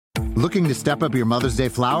Looking to step up your Mother's Day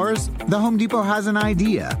flowers? The Home Depot has an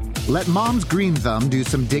idea. Let Mom's Green Thumb do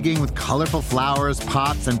some digging with colorful flowers,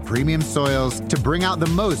 pots, and premium soils to bring out the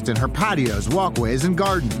most in her patios, walkways, and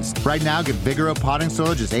gardens. Right now, get Vigoro potting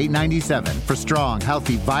soil just $8.97 for strong,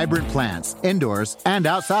 healthy, vibrant plants, indoors and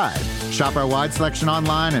outside. Shop our wide selection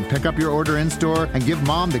online and pick up your order in-store and give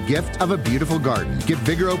Mom the gift of a beautiful garden. Get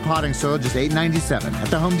Vigoro potting soil just $8.97 at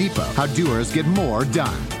the Home Depot. How doers get more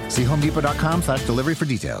done. See homedepot.com/delivery for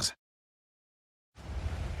details.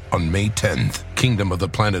 On May 10th, Kingdom of the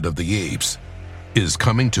Planet of the Apes is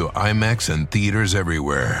coming to IMAX and theaters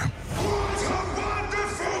everywhere. What a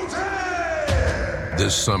wonderful day!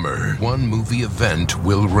 This summer, one movie event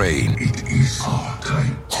will reign. It is our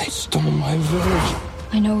time. They stole my village.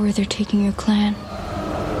 I know where they're taking your clan.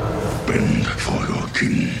 Bend for your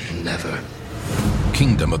king. Never.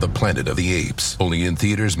 Kingdom of the Planet of the Apes. Only in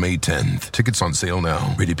theaters May 10th. Tickets on sale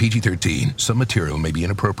now. Rated PG-13. Some material may be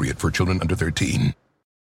inappropriate for children under 13.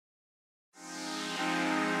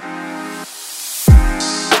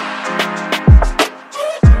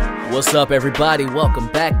 What's up, everybody? Welcome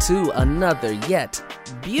back to another yet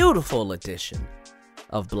beautiful edition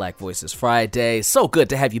of Black Voices Friday. So good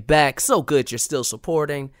to have you back. So good you're still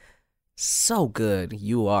supporting. So good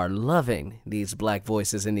you are loving these black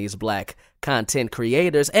voices and these black content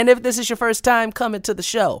creators. And if this is your first time coming to the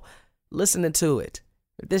show, listening to it,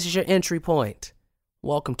 if this is your entry point,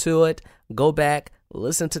 welcome to it. Go back,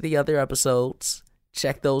 listen to the other episodes,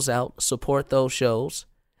 check those out, support those shows,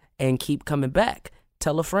 and keep coming back.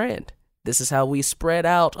 Tell a friend. This is how we spread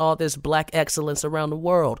out all this black excellence around the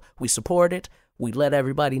world. We support it, we let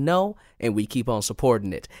everybody know, and we keep on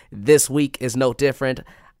supporting it. This week is no different.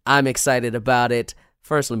 I'm excited about it.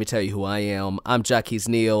 First, let me tell you who I am. I'm Jaquez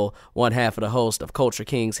Neal, one half of the host of Culture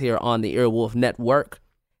Kings here on the Earwolf Network,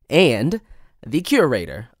 and the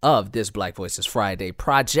curator of this Black Voices Friday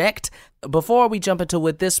project. Before we jump into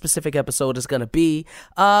what this specific episode is going to be,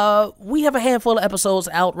 we have a handful of episodes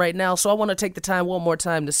out right now, so I want to take the time one more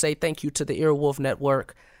time to say thank you to the Earwolf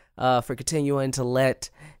Network for continuing to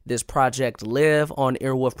let this project live on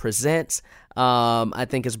Earwolf Presents. I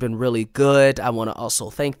think it's been really good. I want to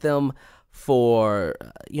also thank them for,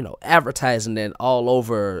 advertising it all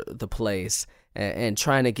over the place and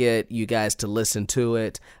trying to get you guys to listen to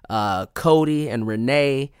it. Cody and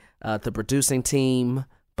Renee, the producing team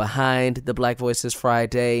behind the Black Voices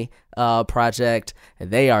Friday project,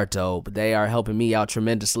 they are dope. They are helping me out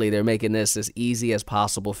tremendously. They're making this as easy as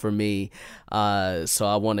possible for me. So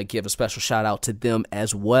I want to give a special shout out to them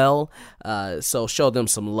as well. So show them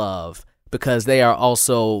some love, because they are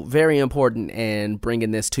also very important in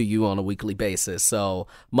bringing this to you on a weekly basis. So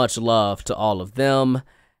much love to all of them.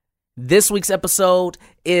 This week's episode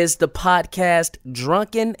is the podcast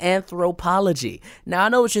Drunken Anthropology. Now, I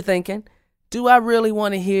know what you're thinking. Do I really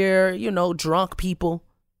want to hear, drunk people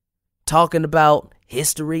talking about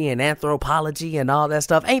history and anthropology and all that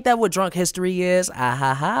stuff? Ain't that what drunk history is?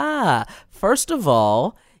 First of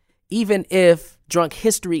all, even if drunk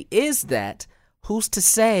history is that, who's to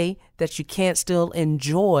say that you can't still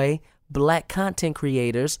enjoy black content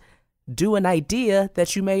creators do an idea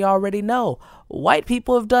that you may already know? White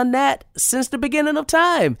people have done that since the beginning of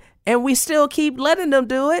time, and we still keep letting them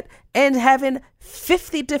do it and having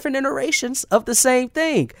 50 different iterations of the same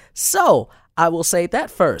thing. So I will say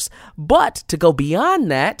that first. But to go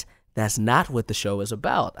beyond that, that's not what the show is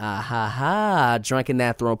about. Drunken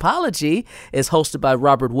Anthropology is hosted by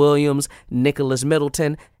Robert Williams, Nicholas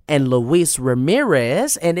Middleton, and Luis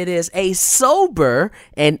Ramirez, and it is a sober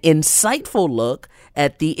and insightful look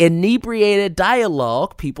at the inebriated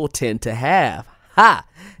dialogue people tend to have.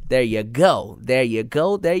 There you go.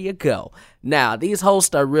 Now, these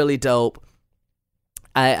hosts are really dope.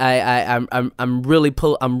 I'm really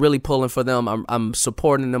pulling for them. I'm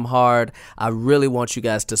supporting them hard. I really want you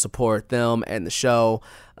guys to support them and the show,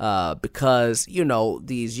 because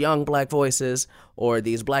these young black voices, or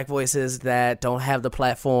these black voices that don't have the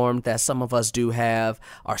platform that some of us do have,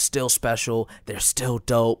 are still special. They're still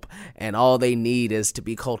dope, and all they need is to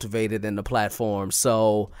be cultivated in the platform.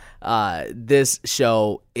 So this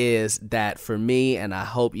show is that for me, and I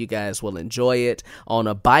hope you guys will enjoy it. On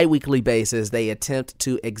a bi-weekly basis, they attempt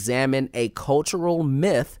to examine a cultural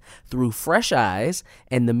myth through fresh eyes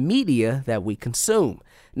and the media that we consume.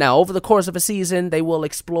 Now, over the course of a season, they will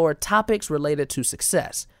explore topics related to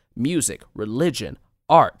success, music, religion,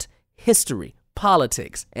 art, history,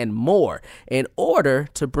 politics, and more, in order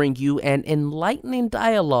to bring you an enlightening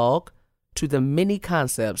dialogue to the many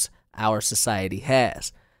concepts our society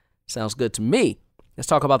has. Sounds good to me. Let's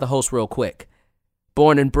talk about the hosts real quick.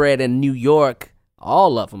 Born and bred in New York,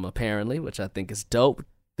 all of them apparently, which I think is dope.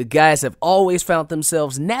 The guys have always found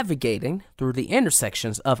themselves navigating through the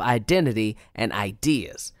intersections of identity and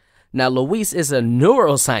ideas. Now, Luis is a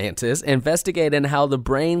neuroscientist investigating how the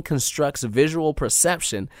brain constructs visual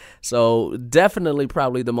perception, so definitely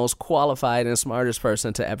probably the most qualified and smartest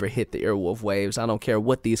person to ever hit the earwolf waves. I don't care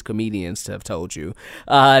what these comedians have told you.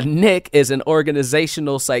 Nick is an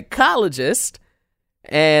organizational psychologist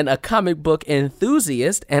and a comic book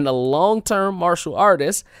enthusiast and a long-term martial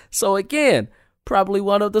artist, so again, probably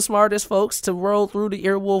one of the smartest folks to roll through the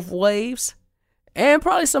earwolf waves. And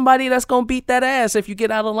probably somebody that's going to beat that ass if you get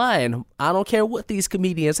out of line. I don't care what these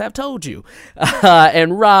comedians have told you.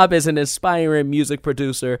 And Rob is an inspiring music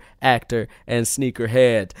producer, actor, and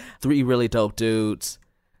sneakerhead. 3 really dope dudes.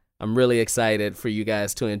 I'm really excited for you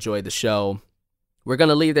guys to enjoy the show. We're going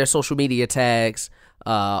to leave their social media tags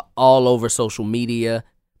all over social media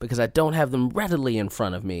because I don't have them readily in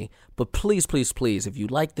front of me. But please, please, please, if you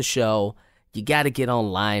like the show, you got to get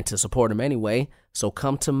online to support them anyway. So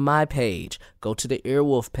come to my page, go to the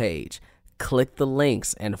Earwolf page, click the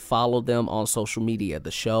links, and follow them on social media,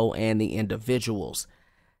 the show and the individuals.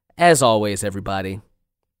 As always, everybody,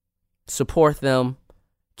 support them,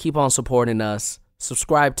 keep on supporting us,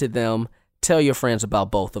 subscribe to them, tell your friends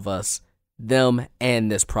about both of us, them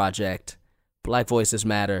and this project. Black Voices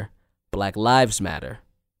Matter, Black Lives Matter.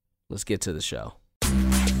 Let's get to the show.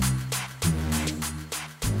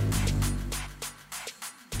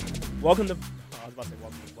 Welcome to... I was about to say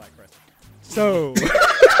welcome to Black Crescent. So...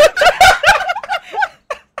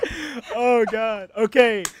 oh, God.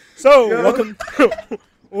 Okay. So,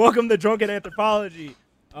 welcome to Drunken Anthropology.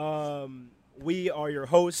 We are your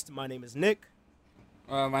host. My name is Nick.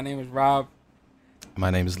 My name is Rob. My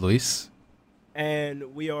name is Luis.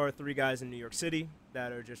 And we are 3 guys in New York City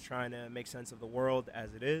that are just trying to make sense of the world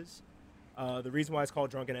as it is. The reason why it's called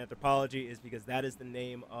Drunken Anthropology is because that is the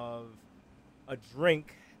name of a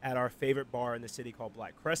drink at our favorite bar in the city called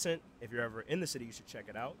Black Crescent. If you're ever in the city, you should check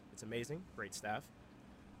it out. It's amazing. Great staff.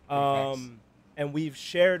 And we've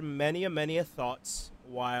shared many thoughts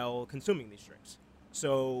while consuming these drinks.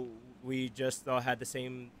 So we just had the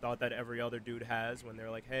same thought that every other dude has when they're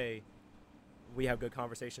like, hey, we have good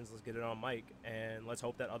conversations, let's get it on mic, and let's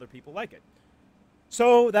hope that other people like it.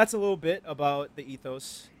 So that's a little bit about the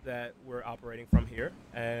ethos that we're operating from here.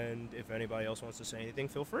 And if anybody else wants to say anything,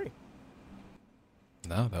 feel free.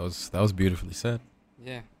 No, that was beautifully said.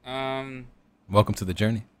 Yeah. Welcome to the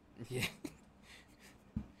journey. Yeah.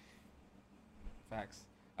 Facts.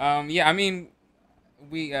 Yeah, I mean,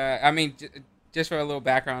 just for a little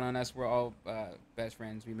background on us, we're all best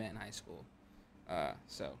friends. We met in high school.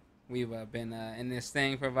 So we've been in this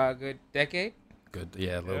thing for about a good decade. Good,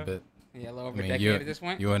 yeah, a little bit. Yeah, a little over a decade at this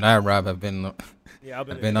point. You and I, Rob, have been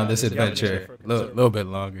on this adventure a little bit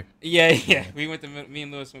longer. Yeah. Me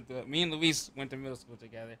and Luis went to middle school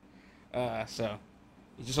together. So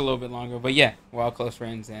just a little bit longer. But yeah, we're all close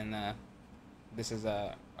friends, and this is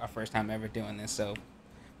our first time ever doing this. So,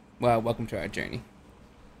 well, welcome to our journey.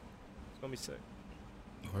 It's gonna be sick.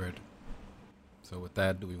 Word. So with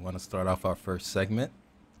that, do we want to start off our first segment?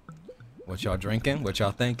 What y'all drinking? What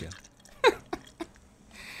y'all thinking?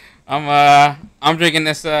 I'm drinking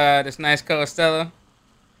this nice Cola Stella.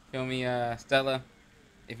 Feel me, Stella.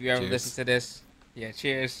 If you ever listen to this, yeah,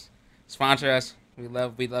 cheers. Sponsor us. We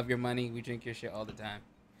love your money. We drink your shit all the time.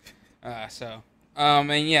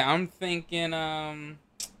 And yeah, I'm thinking, I'm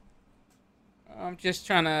just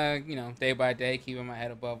trying to, day by day, keeping my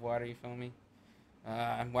head above water. You feel me?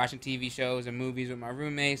 I'm watching TV shows and movies with my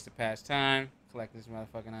roommates to pass time, collecting this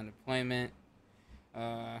motherfucking unemployment.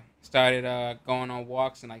 Started going on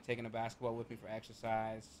walks and taking a basketball with me for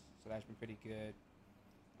exercise, so that's been pretty good.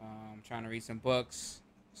 Trying to read some books.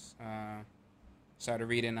 Started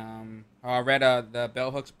reading. I read the Bell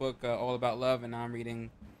Hooks book, All About Love, and now I'm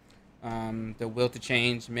reading The Will to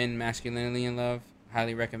Change: Men, Masculinity, and Love.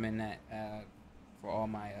 Highly recommend that for all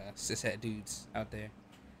my cishet dudes out there.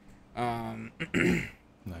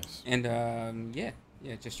 Nice. And yeah,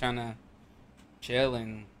 just trying to chill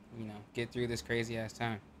and get through this crazy ass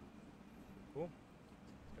time. Cool.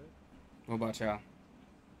 Good. What about y'all?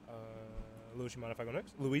 Luis, you mind if I go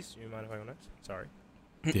next? Luis, you mind if I go next? Sorry.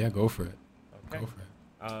 Yeah, go for it. Okay. Go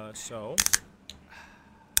for it. So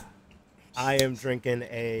I am drinking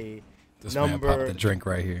a This number. man popped the drink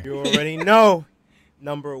right here. You already know.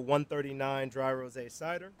 Number 139 dry rosé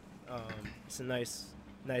cider. It's a nice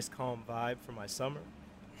calm vibe for my summer.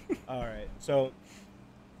 All right, so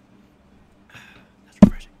that's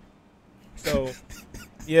refreshing. So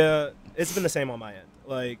yeah, it's been the same on my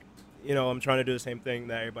end. I'm trying to do the same thing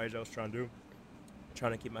that everybody else trying to do.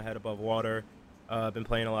 Trying to keep my head above water. I've been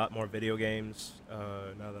playing a lot more video games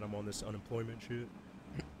now that I'm on this unemployment shit.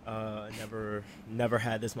 Never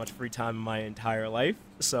had this much free time in my entire life,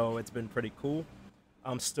 so it's been pretty cool.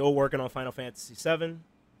 I'm still working on Final Fantasy VII.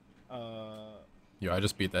 Yo, I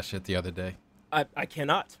just beat that shit the other day. I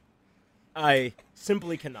cannot. I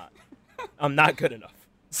simply cannot. I'm not good enough.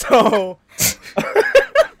 So,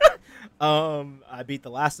 I beat The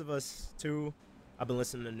Last of Us 2. I've been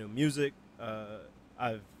listening to new music.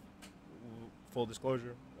 Full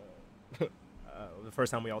disclosure, the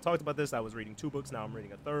first time we all talked about this, I was reading 2 books. Now I'm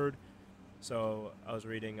reading a third. So I was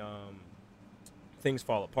reading Things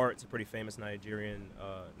Fall Apart. It's a pretty famous Nigerian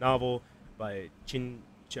novel by Chinua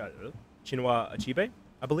Achebe,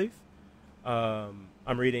 I believe. I'm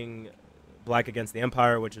reading Black Against the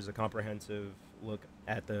Empire, which is a comprehensive look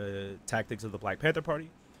at the tactics of the Black Panther Party.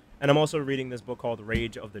 And I'm also reading this book called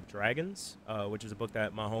Rage of the Dragons, which is a book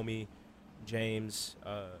that my homie James,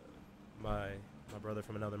 my brother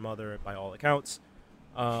from another mother, by all accounts,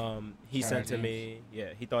 he sent to me.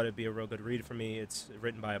 Yeah, he thought it'd be a real good read for me. It's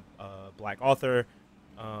written by a black author,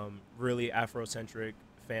 really Afrocentric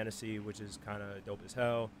fantasy, which is kind of dope as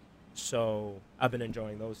hell. So I've been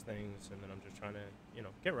enjoying those things, and then I'm just trying to,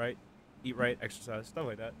 get right, eat right, exercise, stuff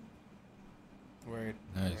like that. Word.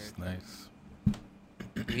 Nice, Word. nice.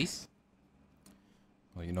 Reese?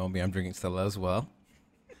 Well, you know me, I'm drinking Stella as well.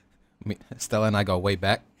 Stella and I go way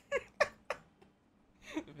back.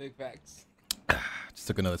 Big facts. Just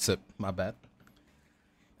took another sip. My bad.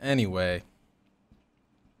 Anyway,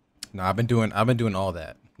 no, I've been doing all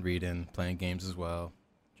that, reading, playing games as well.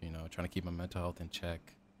 Trying to keep my mental health in check.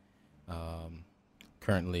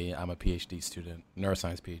 Currently, I'm a PhD student,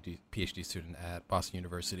 neuroscience PhD student at Boston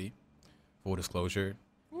University. Full disclosure,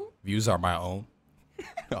 views are my own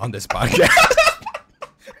on this podcast.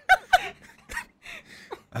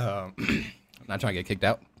 I'm not trying to get kicked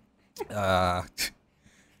out.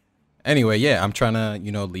 Anyway, yeah, I'm trying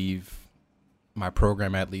to, leave my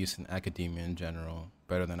program, at least in academia in general,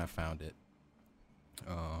 better than I found it.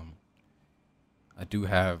 I do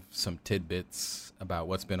have some tidbits about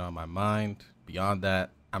what's been on my mind. Beyond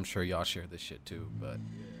that, I'm sure y'all share this shit too, but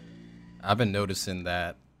I've been noticing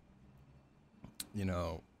that, in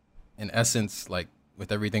essence, like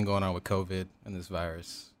with everything going on with COVID and this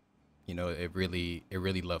virus, it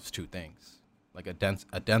really loves 2 things, like a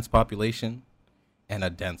dense population and a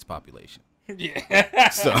dense population. Yeah.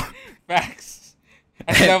 So facts.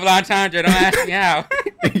 That's a double entendre. Don't ask me how.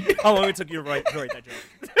 How long it took you to write that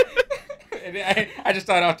joke? I just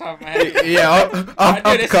thought off the top of my head. Yeah,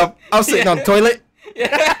 I'm sitting on the toilet.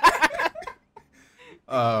 Yeah.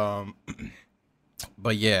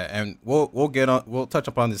 But yeah, and we'll touch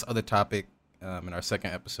upon this other topic in our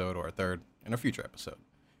second episode or a third in a future episode.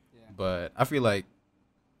 Yeah. But I feel like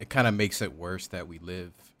it kind of makes it worse that we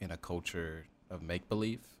live in a culture of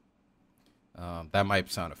make-believe. That might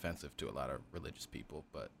sound offensive to a lot of religious people,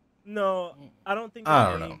 but no, I don't think. I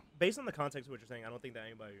don't know. Based on the context of what you're saying, I don't think that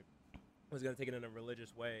anybody was gonna take it in a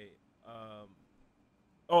religious way. I'm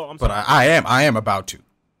sorry. But I am about to.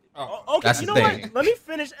 Oh, okay. That's you the know thing. what? Let me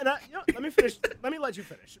finish, and let me finish. Let me let you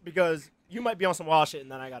finish because you might be on some wild shit,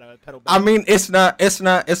 and then I gotta pedal back. I mean, it's not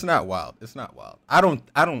wild. It's not wild. I don't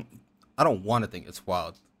want to think it's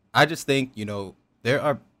wild. I just think there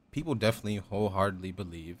are people definitely wholeheartedly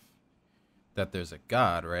believe that there's a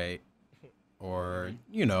God, right? Or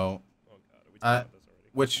oh God, we talked about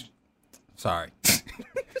this already.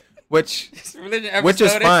 which Religion which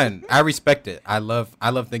is episode. fine. I respect it. I love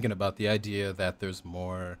thinking about the idea that there's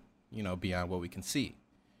more, beyond what we can see,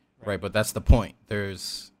 right? But that's the point.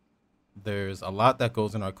 There's a lot that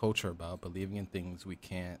goes in our culture about believing in things we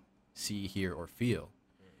can't see, hear, or feel.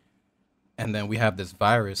 And then we have this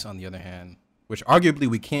virus, on the other hand, which arguably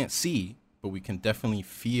we can't see, but we can definitely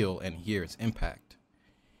feel and hear its impact.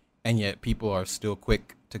 And yet people are still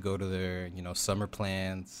quick to go to their, summer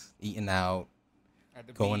plans, eating out,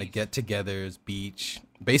 going to get-togethers, beach,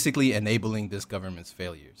 basically enabling this government's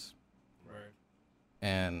failures. Right.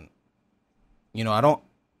 And,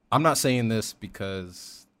 I'm not saying this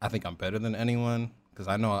because I think I'm better than anyone, because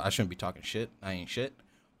I know I shouldn't be talking shit. I ain't shit.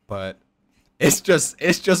 But it's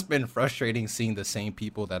just been frustrating seeing the same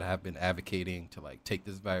people that have been advocating to take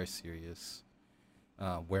this virus serious,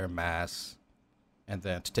 wear masks, and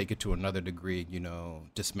then to take it to another degree,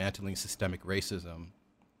 dismantling systemic racism,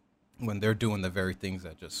 when they're doing the very things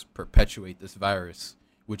that just perpetuate this virus,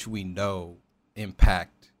 which we know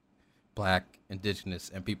impact Black, Indigenous,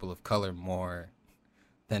 and people of color more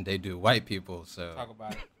than they do white people. So Talk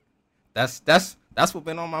about it. That's what's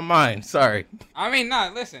been on my mind. Sorry. I mean,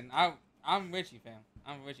 listen, I'm with you, fam.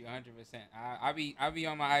 I'm with you 100%. I be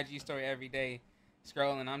on my IG story every day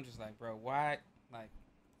scrolling. I'm just like, bro, why?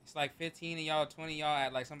 It's 15 of y'all, 20 of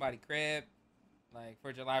y'all at somebody crib, like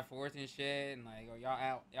for July 4th and shit, and like, oh,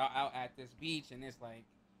 y'all out at this beach, and it's like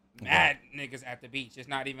mad niggas at the beach. It's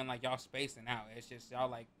not even like y'all spacing out. It's just y'all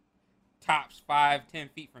like tops 5-10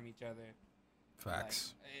 feet from each other.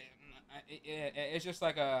 Facts. Like, it's just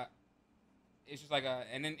like a,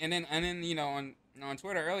 and then you know on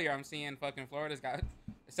Twitter earlier I'm seeing fucking Florida's got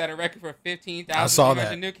set a record for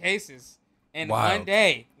 15,000 new cases in one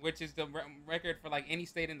day, which is the record for like any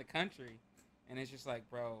state in the country, and it's just like,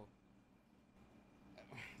 bro,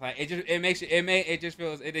 like it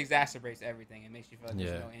exacerbates everything. It makes you feel like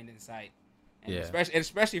there's no end in sight, and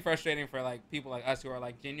especially frustrating for like people like us who are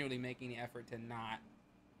like genuinely making the effort to not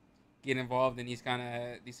get involved in these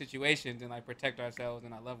situations and like protect ourselves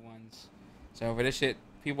and our loved ones. So for this shit,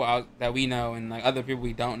 people out that we know and like other people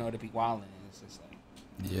we don't know to be wilding, it's just like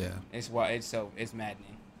it's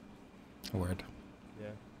maddening. Word. Yeah,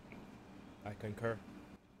 I concur.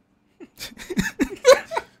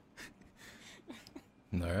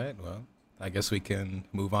 All right, well, I guess we can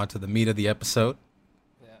move on to the meat of the episode.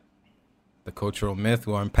 Yeah. The cultural myth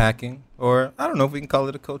we're unpacking, or I don't know if we can call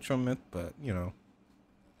it a cultural myth, but you know,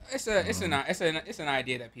 it's an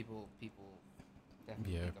idea that people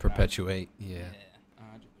perpetuate. Yeah. 100%.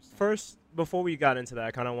 First, before we got into that,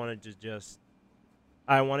 I kind of wanted to just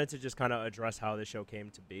kind of address how this show came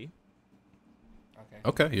to be.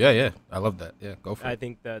 Okay. Yeah. I love that. Yeah, go for it. I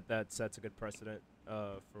think that sets a good precedent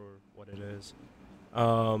for what it is.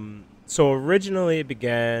 So originally it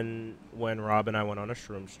began when Rob and I went on a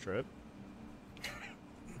shrooms trip.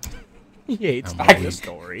 He hates telling the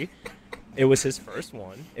story. It was his first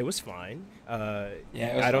one. It was fine. I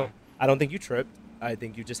don't think you tripped. I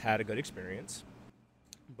think you just had a good experience.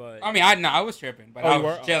 But I mean, I was tripping, but I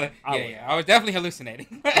was chilling. I was definitely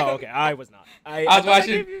hallucinating. Oh, okay. I was not. I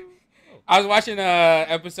was watching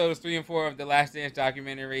episodes 3 and 4 of the Last Dance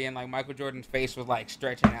documentary, and like Michael Jordan's face was like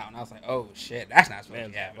stretching out, and I was like, "Oh shit, that's not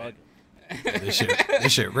supposed to happen."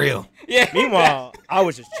 This shit real. Yeah. Meanwhile, I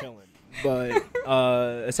was just chilling. But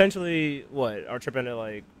essentially, our trip ended at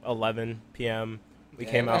like 11 p.m. We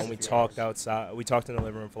came out and we talked outside. We talked in the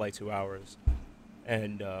living room for like 2 hours,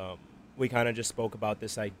 and we kind of just spoke about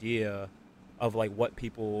this idea of like what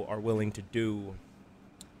people are willing to do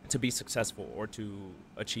to be successful or to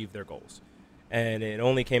achieve their goals. And it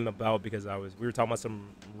only came about because we were talking about some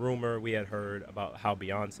rumor we had heard about how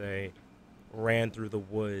Beyonce ran through the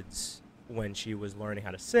woods when she was learning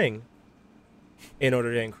how to sing in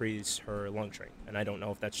order to increase her lung strength. And I don't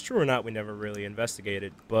know if that's true or not. We never really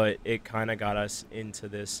investigated, but it kind of got us into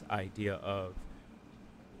this idea of,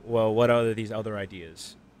 well, what are these other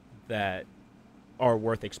ideas that are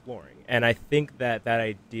worth exploring? And I think that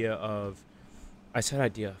idea of, I said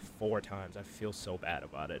idea 4 times. I feel so bad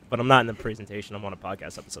about it. But I'm not in the presentation. I'm on a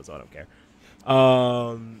podcast episode, so I don't care.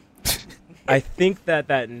 I think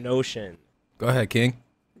that notion... Go ahead, King.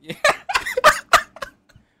 Yeah.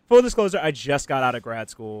 Full disclosure, I just got out of grad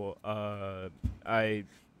school.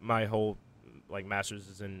 My whole master's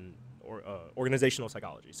is in organizational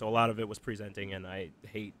psychology. So a lot of it was presenting, and I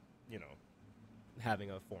hate,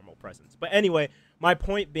 having a formal presence. But anyway, my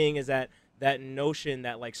point being is that notion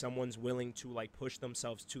that someone's willing to push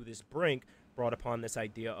themselves to this brink brought upon this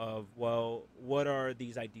idea of, well, what are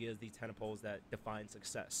these ideas, these tentpoles that define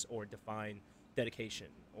success or define dedication,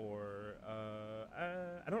 or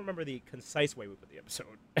I don't remember the concise way we put the episode,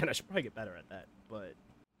 and I should probably get better at that. But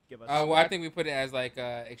give us. Well, I think we put it as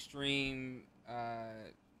extreme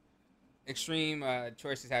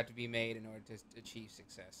choices have to be made in order to achieve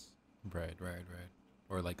success. Right.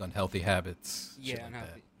 Or unhealthy habits. Yeah,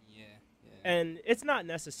 unhealthy. Yeah. And it's not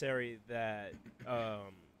necessary that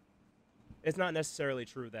it's not necessarily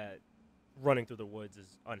true that running through the woods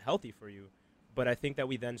is unhealthy for you, but I think that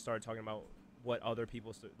we then started talking about what other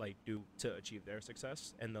people do to achieve their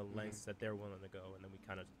success and the lengths that they're willing to go, and then we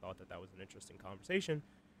kind of thought that was an interesting conversation,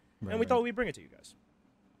 and we thought we'd bring it to you guys.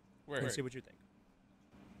 Word. And see what you think.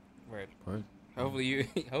 Word. Hopefully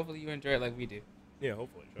you enjoy it like we do. Yeah,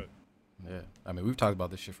 hopefully. Sure. Yeah, I mean, we've talked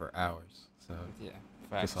about this shit for hours, so yeah,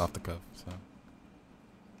 facts. Just off the cuff. So.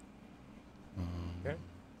 Okay.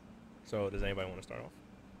 So, does anybody want to start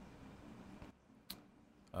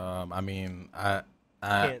off? I mean, I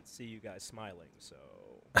can't see you guys smiling, so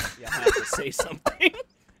you have to say something.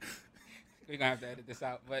 We're gonna have to edit this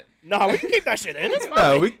out, but no, we can keep that shit in. It's fine.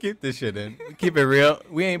 No, we can keep this shit in. We keep it real.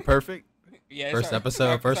 We ain't perfect. Yeah, first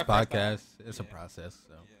episode, first podcast. It's a process.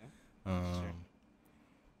 So, sure.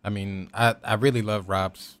 I mean, I really love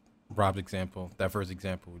Rob's example. That first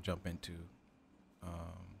example we jump into.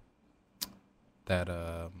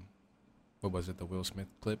 What was it? The Will Smith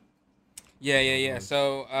clip. Yeah.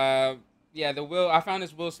 So, I found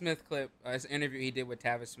this Will Smith clip. It's an interview he did with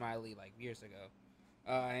Tavis Smiley years ago.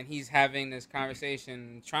 and he's having this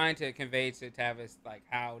conversation, trying to convey to Tavis like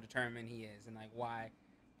how determined he is and like why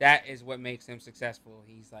that is what makes him successful.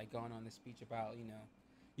 He's like going on this speech about,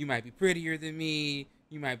 you might be prettier than me,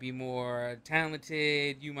 you might be more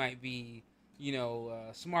talented, you might be,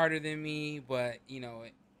 smarter than me, but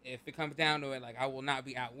if it comes down to it, like I will not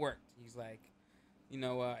be outworked. He's like,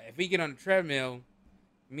 if we get on the treadmill,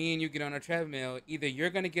 me and you get on a treadmill, either you're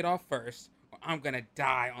gonna get off first or I'm gonna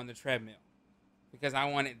die on the treadmill. Because I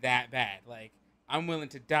want it that bad. Like, I'm willing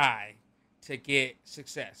to die to get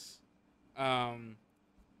success. And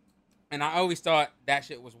I always thought that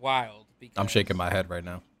shit was wild. Because, I'm shaking my head right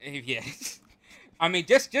now. Yeah. I mean,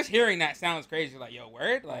 just hearing that sounds crazy. Like, yo,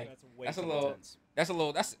 word? Like, that's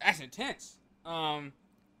intense.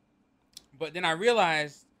 But then I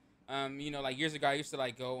realized, like years ago, I used to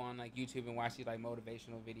like go on like YouTube and watch these like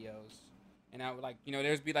motivational videos. And I would like,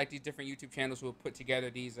 there'd be like these different YouTube channels who would put together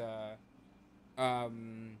these,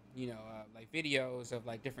 like videos of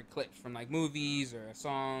like different clips from like movies or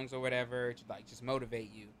songs or whatever to like just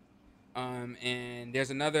motivate you. And there's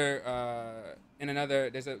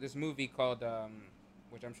this movie called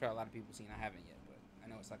which I'm sure a lot of people have seen. I haven't yet, but I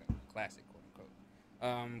know it's like a classic, quote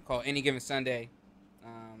unquote, called Any Given Sunday.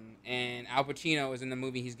 And Al Pacino is in the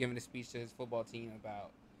movie. He's giving a speech to his football team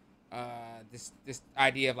about this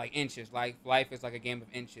idea of like inches. Like life is like a game of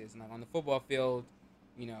inches, and like on the football field,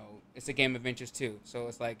 it's a game of inches too. So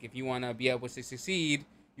it's like if you want to be able to succeed,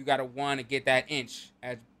 you got to want to get that inch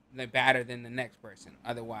as better than the next person.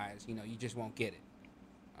 Otherwise, you just won't get it.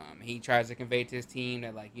 He tries to convey to his team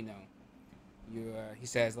that like, he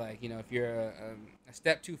says like, if you're a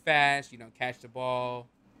step too fast, you don't catch the ball,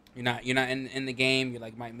 you're not in the game, you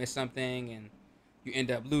like might miss something and you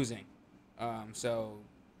end up losing. So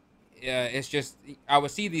it's just, I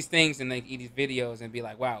would see these things and like these videos and be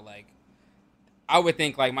like, wow, like I would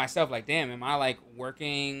think like myself, like, damn, am I like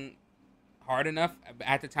working hard enough?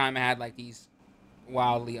 At the time I had like these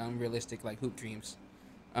wildly unrealistic like hoop dreams,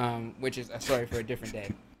 which is a story for a different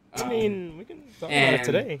day. I mean, we can talk about it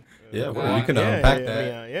today. Yeah, we can unpack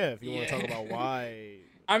that. If you want to talk about why.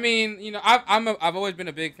 I mean, I've always been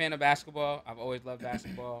a big fan of basketball. I've always loved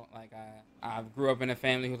basketball. Like I grew up in a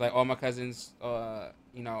family who's like all my cousins, are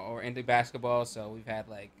into basketball. So we've had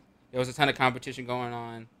like there was a ton of competition going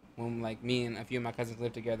on when like me and a few of my cousins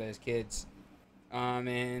lived together as kids. And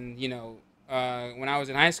when I was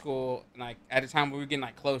in high school, like at the time we were getting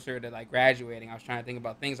like closer to like graduating, I was trying to think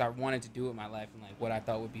about things I wanted to do in my life and like what I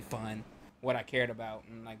thought would be fun, what I cared about,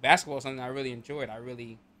 and like basketball was something I really enjoyed. I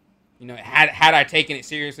really, had I taken it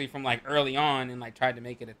seriously from like early on and like tried to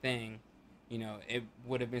make it a thing, it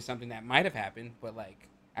would have been something that might have happened. But like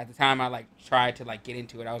at the time I like tried to like get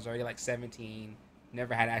into it, I was already like 17,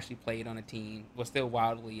 never had actually played on a team, was still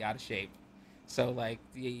wildly out of shape. So like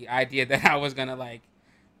the idea that I was gonna like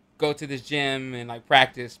go to this gym and like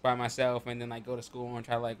practice by myself and then like go to school and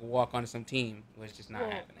try to like walk onto some team was just not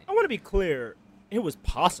happening. I want to be clear, it was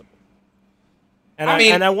possible. And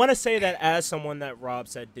I want to say that as someone that Rob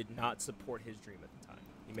said did not support his dream at the time.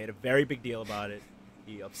 He made a very big deal about it.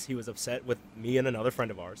 He was upset with me and another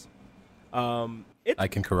friend of ours. I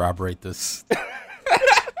can corroborate this.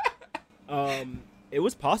 It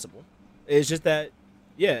was possible. It's just that,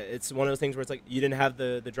 it's one of those things where it's like you didn't have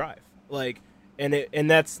the drive. Like, and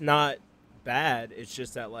that's not bad. It's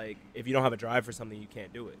just that like if you don't have a drive for something, you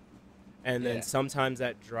can't do it. And then sometimes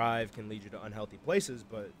that drive can lead you to unhealthy places,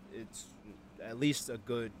 but it's at least a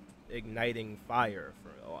good igniting fire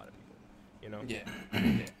for a lot of people, Yeah.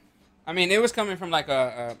 I mean, it was coming from like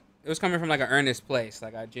an earnest place.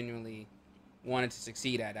 Like I genuinely wanted to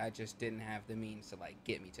succeed at it. I just didn't have the means to like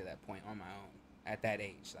get me to that point on my own at that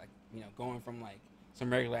age. Like, going from like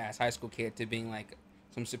some regular ass high school kid to being like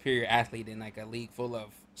some superior athlete in like a league full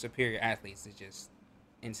of superior athletes is just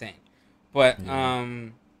insane. But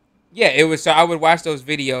it was, so I would watch those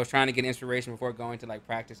videos trying to get inspiration before going to like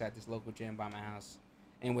practice at this local gym by my house,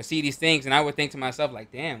 and would see these things and I would think to myself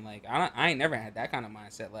like, damn, like I ain't never had that kind of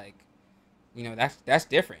mindset. Like, that's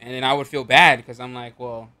different. And then I would feel bad because I'm like,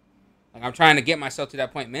 well, like I'm trying to get myself to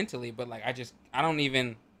that point mentally, but like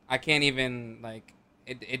I can't even like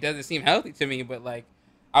it doesn't seem healthy to me. But like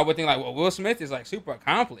I would think like, well, Will Smith is like super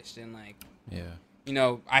accomplished and like,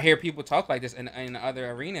 I hear people talk like this in other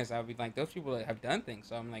arenas. I'll be like, those people have done things.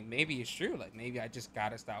 So I'm like, maybe it's true. Like maybe I just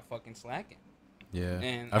gotta stop fucking slacking. Yeah,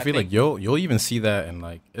 and I feel like you'll even see that in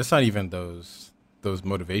like, it's not even those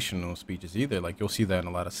motivational speeches either. Like you'll see that in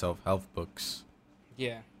a lot of self-help books.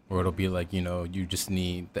 Yeah. Or it'll be like, you just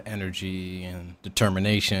need the energy and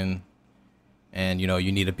determination, and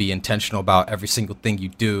you need to be intentional about every single thing you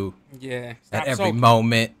do. Yeah. At every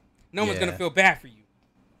moment. No one's gonna feel bad for you.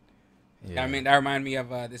 Yeah. I mean, that reminded me of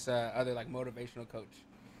this other like motivational coach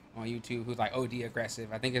on YouTube who's like OD aggressive.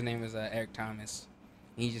 I think his name is Eric Thomas.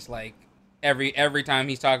 He's just like every time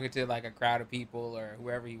he's talking to like a crowd of people or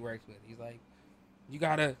whoever he works with, he's like, you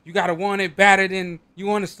gotta want it better than you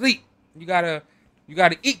want to sleep. You gotta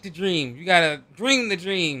eat the dream. You gotta dream the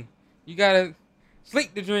dream. You gotta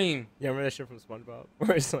sleep the dream. Yeah, remember that shit from SpongeBob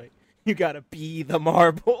where it's like, you gotta be the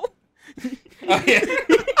marble. Oh yeah.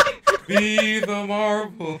 Be the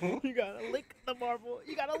marble. You gotta lick the marble.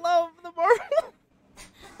 You gotta love the marble.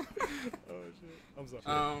 Oh shit! I'm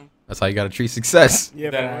sorry. That's how you got to treat success. Yeah,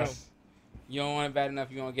 for real. That's- You don't want it bad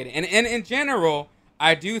enough, you won't get it. And in general,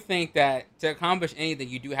 I do think that to accomplish anything,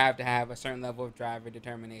 you do have to have a certain level of drive or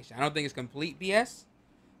determination. I don't think it's complete BS,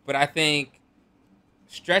 but I think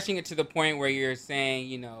stretching it to the point where you're saying,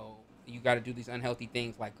 you know, you got to do these unhealthy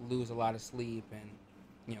things like lose a lot of sleep and,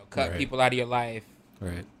 you know, cut Right. people out of your life.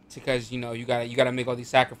 Right. Because, you know, you gotta make all these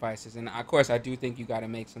sacrifices. And, of course, I do think you got to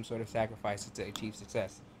make some sort of sacrifices to achieve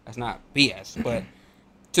success. That's not BS, but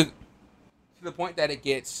to the point that it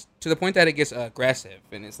gets aggressive,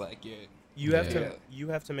 and it's like You have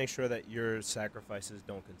Yeah. to make sure that your sacrifices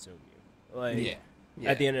don't consume you. Like yeah.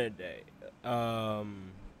 at the end of the day,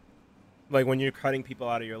 like when you're cutting people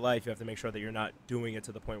out of your life, you have to make sure that you're not doing it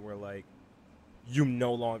to the point where like you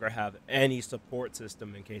no longer have any support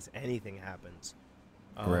system in case anything happens.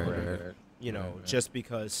 Right. You know, Right. just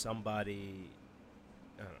because somebody,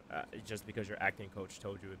 just because your acting coach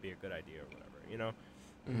told you it'd be a good idea or whatever, you know.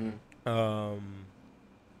 Mhm.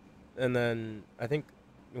 And then I think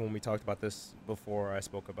when we talked about this before, I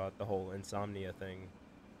spoke about the whole insomnia thing,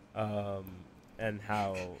 and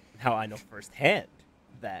how I know firsthand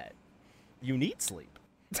that you need sleep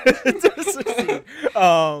to succeed.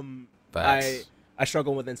 Facts. I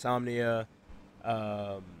struggle with insomnia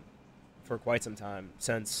for quite some time,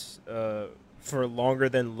 since for longer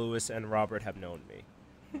than Lewis and Robert have known me,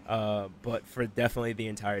 but for definitely the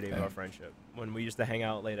entirety of our friendship. When we used to hang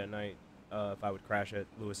out late at night, if I would crash at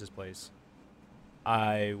Lewis's place,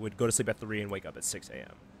 I would go to sleep at 3 and wake up at 6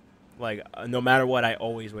 a.m. Like, no matter what, I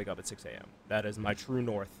always wake up at 6 a.m. That is my true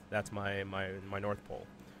north. That's my North Pole.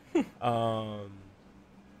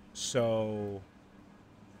 So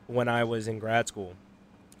when I was in grad school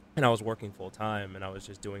and I was working full time and I was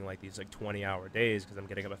just doing like these like 20-hour days because I'm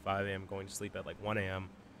getting up at 5 a.m., going to sleep at like 1 a.m.,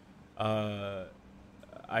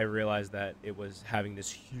 I realized that it was having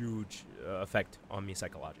this huge effect on me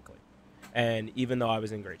psychologically. And even though I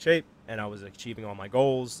was in great shape and I was achieving all my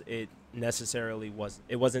goals, it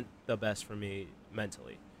wasn't the best for me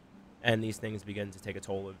mentally. And these things begin to take a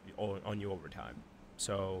toll on you over time.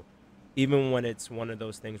 So even when it's one of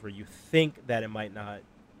those things where you think that it might not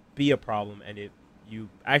be a problem and you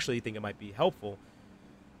actually think it might be helpful,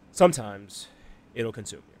 sometimes it'll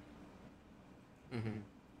consume you.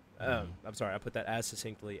 I'm sorry, I put that as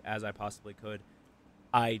succinctly as I possibly could.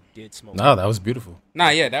 I did smoke. No, that was beautiful. Nah,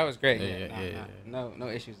 yeah, that was great. Yeah. No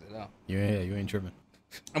issues at all. You ain't tripping.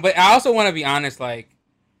 But I also want to be honest, like,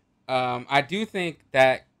 I do think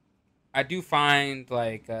that I do find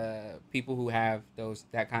like people who have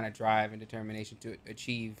that kind of drive and determination to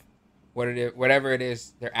achieve whatever it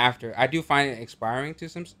is they're after. I do find it inspiring to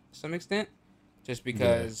some extent, just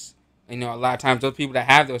because you know a lot of times those people that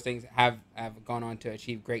have those things have gone on to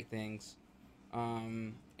achieve great things.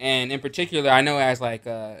 And in particular, I know as like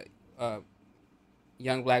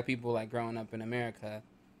young black people like growing up in America,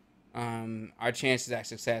 our chances at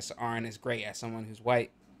success aren't as great as someone who's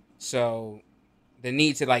white. So the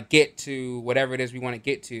need to like get to whatever it is we want to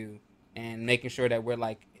get to and making sure that we're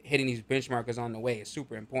like hitting these benchmarkers on the way is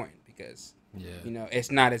super important because you know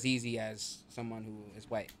it's not as easy as someone who is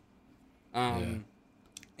white.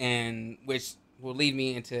 And which will lead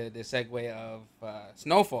me into the segue of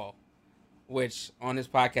Snowfall, which on this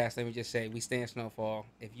podcast, let me just say, we stand Snowfall.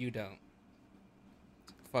 If you don't,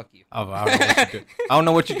 fuck you. I don't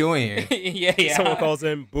know what you're doing here. yeah. Someone calls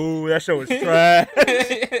in, boo, that show is trash.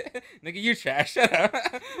 Nigga, you trash. Shut up.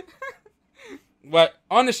 But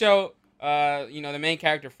on the show, you know, the main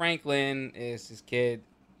character, Franklin, is this kid,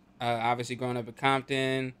 obviously growing up in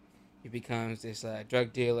Compton. He becomes this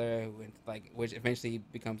drug dealer, which eventually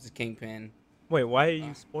becomes his kingpin. Wait, why are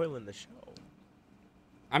you spoiling the show?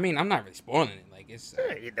 I mean, I'm not really spoiling it. Like it's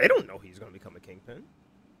they don't know he's gonna become a kingpin.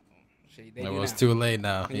 Shit, It was too late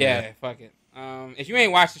now. Yeah, fuck it. If you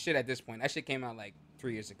ain't watched the shit at this point, that shit came out like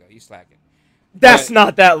 3 years ago. You slacking. That's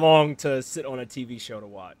not that long to sit on a TV show to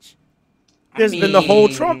watch. There's been the whole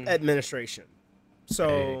Trump administration.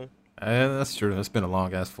 So that's true. It's been a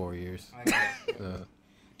long ass 4 years.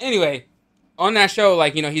 Anyway, on that show,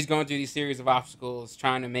 like, you know, he's going through these series of obstacles,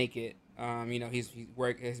 trying to make it.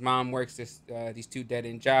 His mom works these 2 dead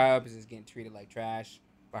end jobs. Is getting treated like trash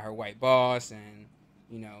by her white boss, and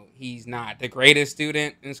he's not the greatest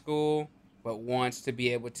student in school, but wants to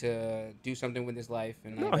be able to do something with his life.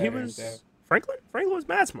 And No, he was Franklin. Franklin was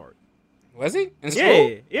mad smart. Was he in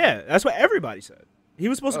school? Yeah. That's what everybody said. He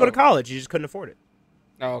was supposed to go to college. He just couldn't afford it.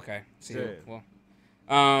 Oh, okay. See, Yeah.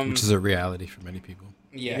 well, which is a reality for many people.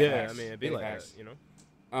 yeah. Yeah, Facts. I mean, it'd be Big like facts.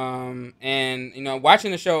 that, And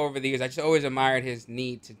watching the show over the years, I just always admired his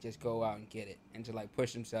need to just go out and get it and to like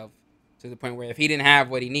push himself to the point where if he didn't have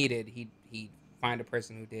what he needed, he'd find a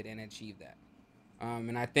person who did and achieve that.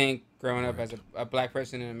 And I think growing up as a black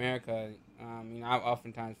person in America, I've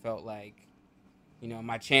oftentimes felt like,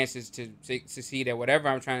 my chances to succeed at whatever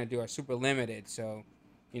I'm trying to do are super limited. So,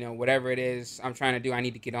 whatever it is I'm trying to do, I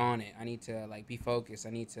need to get on it. I need to like be focused.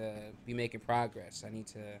 I need to be making progress. I need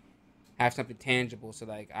to have something tangible so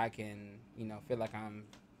like I can, feel like I'm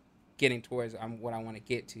getting towards what I want to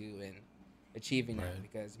get to and achieving that,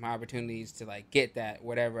 because my opportunities to like get that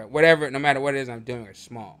whatever, no matter what it is I'm doing, are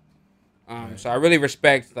small. So I really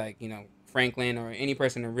respect like Franklin or any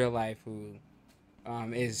person in real life who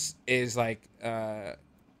is like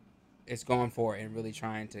is going for it and really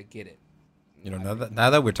trying to get it. Now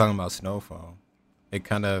that we're talking about Snowfall, it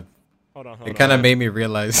kind of Hold on. made me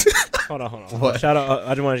realize. Hold on. What? Shout out! I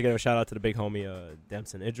just wanted to give a shout out to the big homie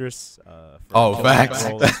Dempson Idris. For Facts.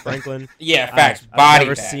 his role as Franklin. Yeah, facts. I've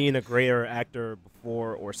never seen a greater actor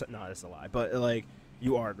before, or no, that's a lie. But like,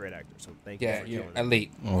 you are a great actor, so thank you. Yeah, for you're killing it.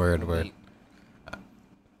 elite. Word. Louis.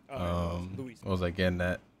 What was I getting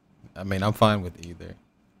at? I mean, I'm fine with either.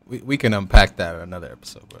 We can unpack that in another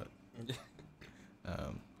episode,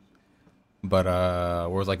 but where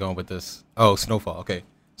was I going with this? Oh, Snowfall. Okay,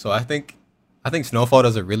 so I think Snowfall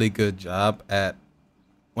does a really good job at,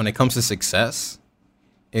 when it comes to success,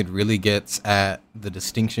 it really gets at the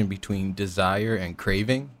distinction between desire and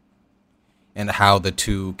craving, and how the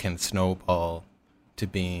two can snowball to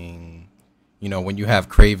being, when you have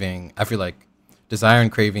craving, I feel like desire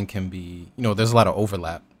and craving can be, there's a lot of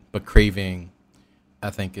overlap, but craving, I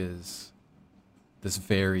think, is this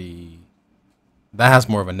that has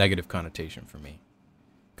more of a negative connotation for me.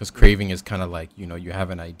 Because craving is kind of like, you have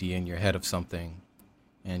an idea in your head of something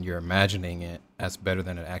and you're imagining it as better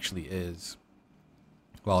than it actually is.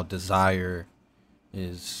 While desire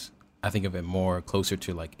is, I think of it more closer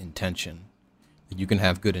to like intention. You can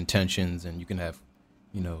have good intentions and you can have,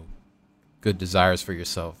 good desires for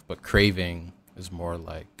yourself, but craving is more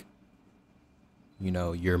like,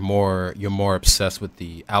 you're more obsessed with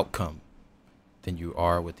the outcome than you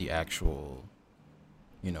are with the actual,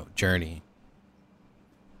 journey.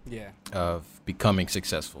 Yeah. Of becoming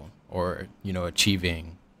successful or,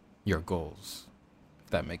 achieving your goals,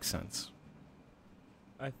 if that makes sense.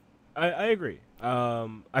 I agree.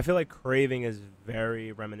 I feel like craving is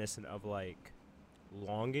very reminiscent of like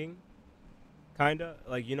longing, kind of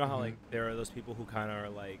like, how like there are those people who kind of are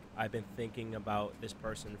like, I've been thinking about this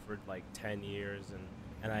person for like 10 years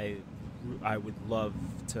and I would love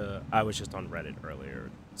to. I was just on Reddit earlier,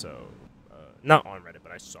 so not on Reddit,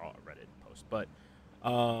 but I saw a Reddit post, but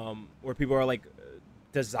where people are like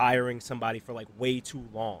desiring somebody for like way too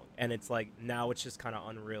long, and it's like now it's just kind of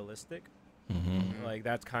unrealistic. Like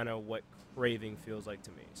that's kind of what craving feels like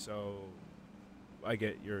to me. So I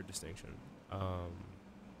get your distinction.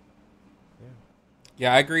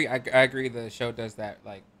 Yeah, I agree. I agree. The show does that.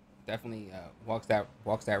 Like, definitely walks that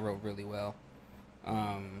road really well.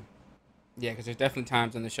 Yeah, because there's definitely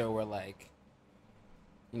times in the show where like,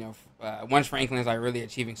 once Franklin is like really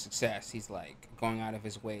achieving success, he's like going out of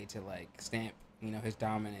his way to like stamp, his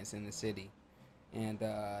dominance in the city, and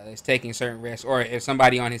is taking certain risks, or if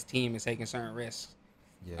somebody on his team is taking certain risks.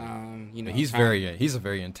 Yeah. He's a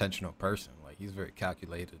very intentional person. Like he's very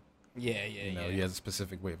calculated. Yeah. He has a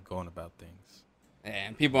specific way of going about things. Yeah,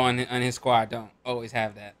 and people on his squad don't always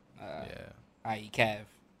have that. I.e. Cav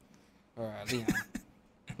or Leon.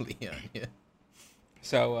 Leon, yeah.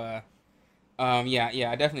 So,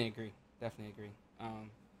 yeah, I definitely agree.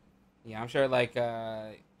 Yeah, I'm sure like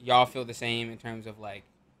y'all feel the same in terms of like,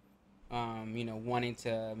 wanting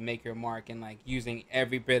to make your mark and like using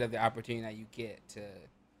every bit of the opportunity that you get to,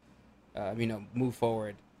 move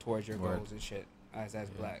forward towards your goals and shit as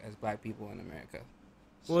black people in America.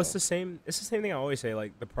 Well, it's the same thing I always say.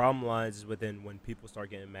 Like the problem lies within when people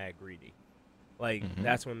start getting mad greedy. Like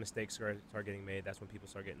that's when mistakes start getting made. That's when people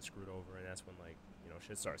start getting screwed over, and that's when like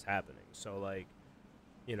shit starts happening. So like,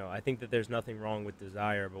 I think that there's nothing wrong with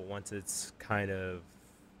desire, but once it's kind of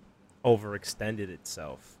overextended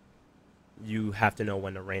itself, you have to know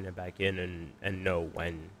when to rein it back in and know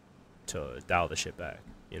when to dial the shit back.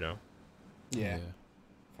 Yeah.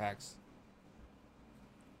 Facts.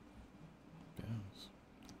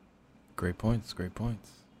 Great points. Great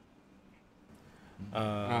points.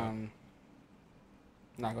 No,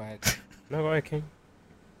 go ahead. No, go ahead, King.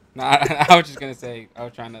 No, I was just gonna say I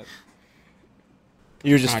was trying to.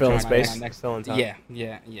 You were just filling trying to space. next Filling time.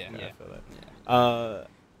 Yeah. I feel that.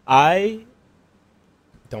 I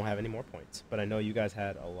don't have any more points, but I know you guys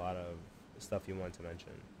had a lot of stuff you wanted to mention.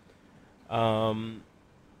 I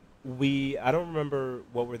don't remember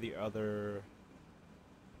what were the other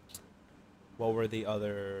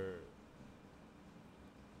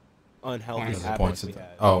unhealthy habits we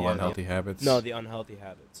had. Unhealthy habits. No, the unhealthy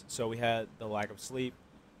habits. So we had the lack of sleep.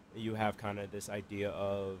 You have kind of this idea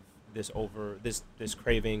of this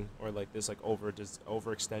craving, or like this like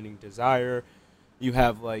overextending desire. You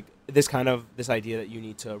have like this idea that you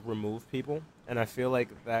need to remove people, and I feel like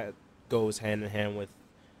that goes hand in hand with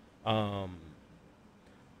I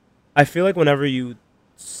feel like whenever you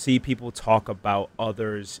see people talk about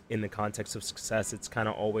others in the context of success, it's kind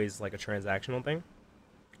of always like a transactional thing,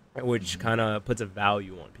 which kind of puts a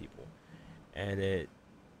value on people, and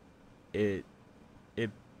it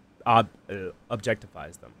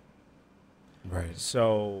objectifies them. Right.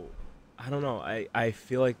 So, I don't know. I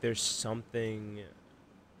feel like there's something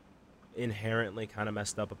inherently kind of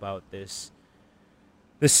messed up about this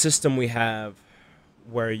system we have,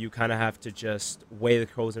 where you kind of have to just weigh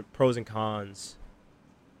the pros and cons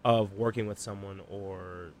of working with someone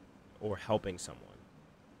or helping someone.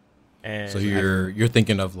 And so you're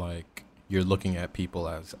thinking of like you're looking at people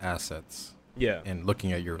as assets. Yeah. And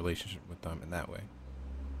looking at your relationship with them in that way.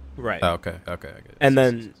 Right. Oh, okay, I get it. And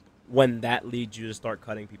then when that leads you to start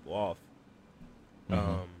cutting people off,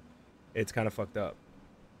 it's kind of fucked up,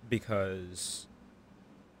 because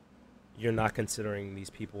you're not considering these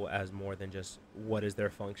people as more than just what is their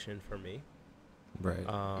function for me. Right.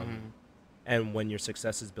 And when your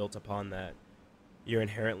success is built upon that, you're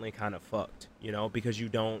inherently kind of fucked, because you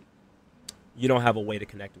don't have a way to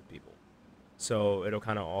connect with people. So it'll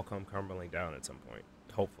kind of all come crumbling down at some point,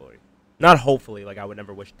 hopefully. Not hopefully, like I would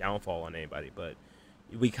never wish downfall on anybody, but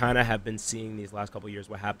we kind of have been seeing these last couple of years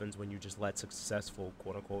what happens when you just let successful,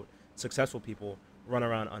 quote-unquote, successful people run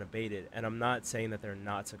around unabated. And I'm not saying that they're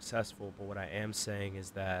not successful, but what I am saying is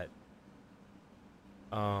that,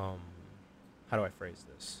 how do I phrase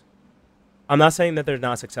this? I'm not saying that they're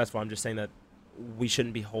not successful. I'm just saying that we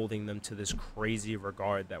shouldn't be holding them to this crazy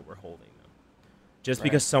regard that we're holding them. Just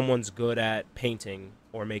because someone's good at painting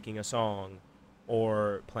or making a song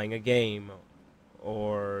or playing a game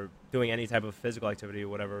or doing any type of physical activity or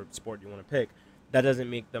whatever sport you want to pick, that doesn't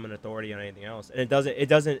make them an authority on anything else. And it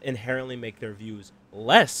doesn't inherently make their views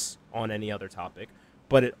less on any other topic,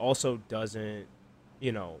 but it also doesn't,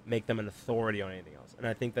 make them an authority on anything else. And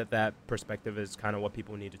I think that perspective is kind of what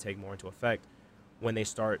people need to take more into effect when they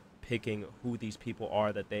start picking who these people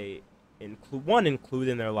are that they include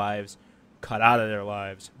in their lives, cut out of their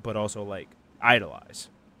lives, but also like idolize.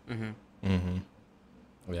 Yeah,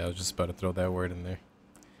 I was just about to throw that word in there.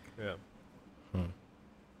 Yeah.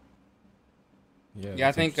 Yeah,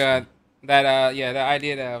 I think that the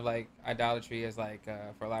idea of like idolatry is like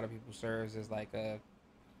for a lot of people serves as like a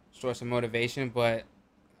source of motivation, but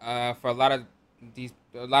for a lot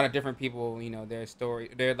of different people, their story,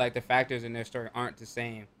 they're like the factors in their story aren't the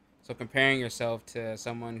same. So comparing yourself to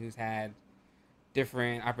someone who's had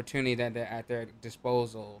different opportunity that they're at their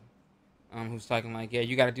disposal, who's talking like, yeah,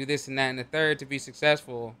 you got to do this and that and the third to be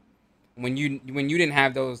successful. When you didn't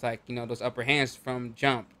have those like those upper hands from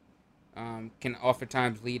jump, can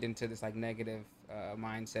oftentimes lead into this like negative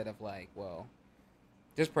mindset of like, well,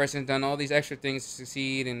 this person's done all these extra things to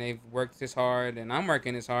succeed and they've worked this hard and I'm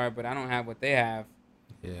working this hard, but I don't have what they have.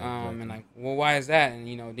 Yeah. Exactly. And like, well, why is that? And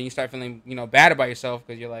then you start feeling bad about yourself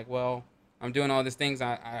because you're like, well, I'm doing all these things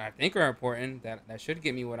I think are important that should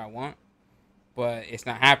get me what I want, but it's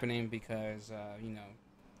not happening because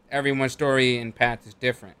everyone's story and path is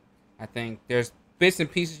different. I think there's bits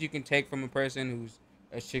and pieces you can take from a person who's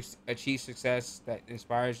achieved success that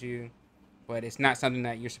inspires you, but it's not something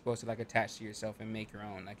that you're supposed to like attach to yourself and make your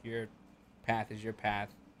own. Like your path is your path,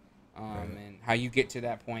 and how you get to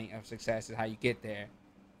that point of success is how you get there.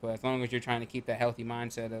 But as long as you're trying to keep that healthy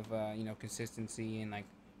mindset of consistency and like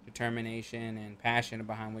determination and passion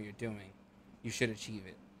behind what you're doing, you should achieve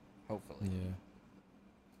it, hopefully.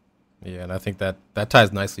 Yeah, and I think that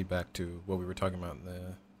ties nicely back to what we were talking about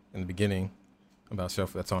in the beginning about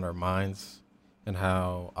stuff that's on our minds and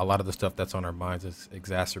how a lot of the stuff that's on our minds is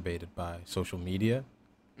exacerbated by social media.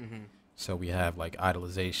 So we have like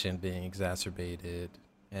idolization being exacerbated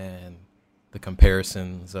and the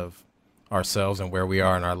comparisons of ourselves and where we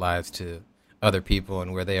are in our lives to other people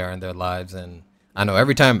and where they are in their lives. And I know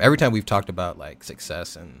every time we've talked about like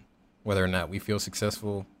success and whether or not we feel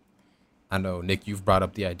successful. I know, Nick, you've brought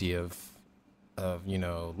up the idea of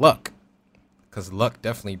luck, because luck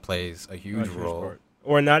definitely plays a huge role.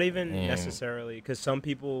 Or not even necessarily, because some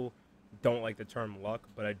people don't like the term luck,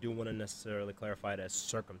 but I do want to necessarily clarify it as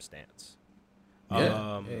circumstance.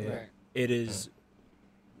 Yeah. It is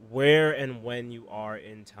where and when you are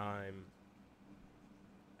in time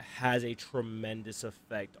has a tremendous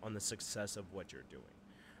effect on the success of what you're doing.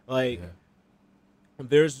 Like,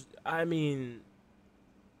 there's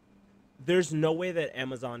no way that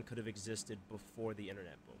Amazon could have existed before the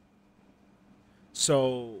internet boom.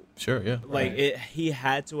 So sure, yeah, like he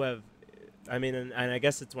had to have. I mean, and I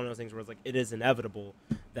guess it's one of those things where it's like it is inevitable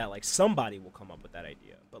that like somebody will come up with that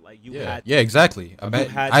idea, but like you had. Yeah, exactly.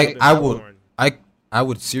 I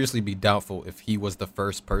would seriously be doubtful if he was the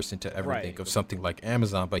first person to ever think of something like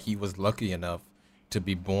Amazon, but he was lucky enough to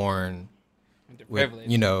be born with the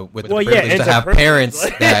privilege to have parents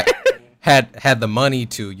that had the money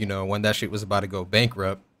to, when that shit was about to go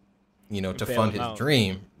bankrupt, to fund his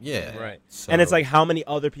dream. Yeah. Right. So. And it's like how many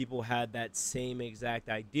other people had that same exact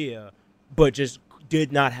idea, but just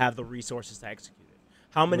did not have the resources to execute it.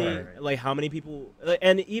 How many people,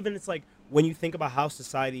 and even it's like when you think about how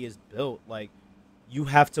society is built, like, you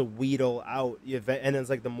have to wheedle out, and it's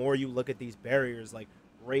like the more you look at these barriers, like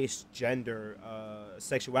race, gender,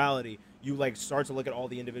 sexuality, you like start to look at all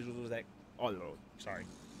the individuals that. Oh no, sorry,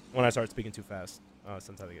 when I start speaking too fast,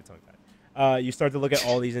 sometimes I get tongue-tied. You start to look at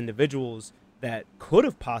all these individuals that could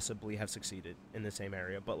have possibly have succeeded in the same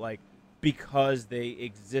area, but like because they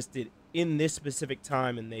existed in this specific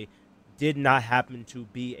time and they did not happen to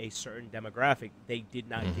be a certain demographic, they did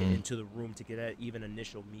not get into the room to get an even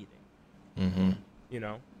initial meeting.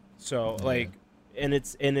 So like, and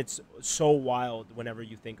it's so wild whenever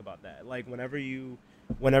you think about that. Like whenever you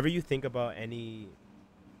think about any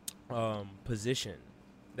position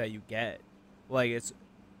that you get, like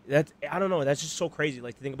I don't know, that's just so crazy.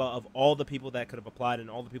 Like to think about of all the people that could have applied and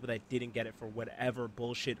all the people that didn't get it for whatever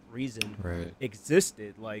bullshit reason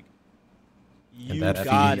existed. Like you and that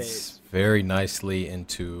got feeds it very nicely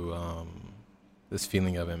into this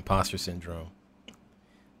feeling of imposter syndrome.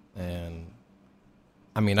 And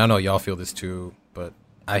I mean, I know y'all feel this too, but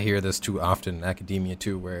I hear this too often in academia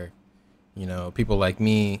too, where, people like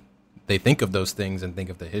me, they think of those things and think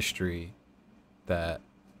of the history that,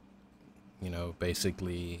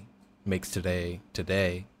 basically makes today.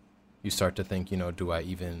 You start to think, do I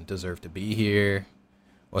even deserve to be here?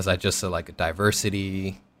 Was I just a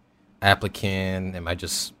diversity applicant? Am I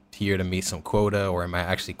just here to meet some quota, or am I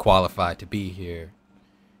actually qualified to be here?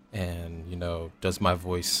 And, does my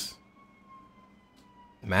voice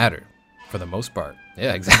matter for the most part?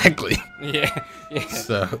 Yeah, exactly. yeah.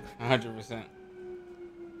 So 100%.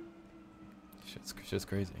 Shit's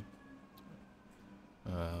crazy.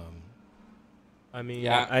 I mean,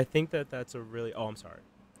 yeah. I think that's a really. Oh, I'm sorry.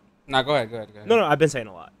 No, go ahead. No, I've been saying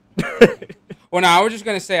a lot. Well, no, I was just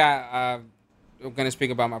gonna say I'm gonna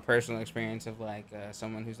speak about my personal experience of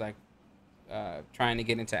someone who's trying to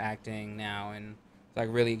get into acting now and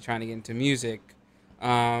really trying to get into music.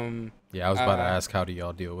 Yeah, I was about to ask, how do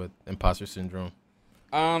y'all deal with imposter syndrome?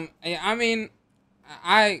 I mean,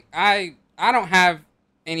 I don't have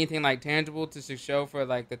anything tangible to show for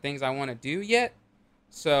the things I want to do yet,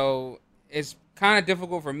 so it's kind of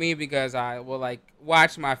difficult for me because I will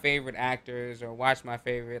watch my favorite actors or watch my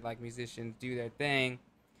favorite musicians do their thing,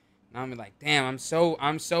 and I'm like, damn, I'm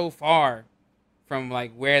so far from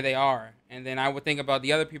where they are, and then I would think about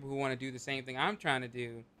the other people who want to do the same thing I'm trying to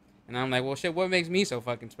do. And I'm like, well, shit, what makes me so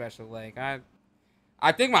fucking special?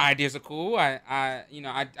 I think my ideas are cool. I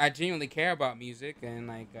genuinely care about music and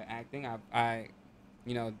acting.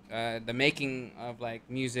 The making of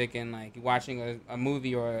music and watching a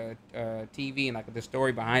movie or a TV and the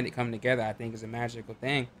story behind it coming together, I think is a magical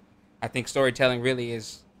thing. I think storytelling really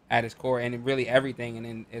is at its core, and really everything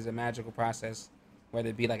and is a magical process, whether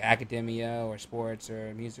it be academia or sports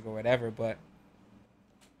or music or whatever. But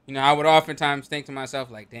I would oftentimes think to myself,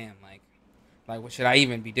 damn, what, should I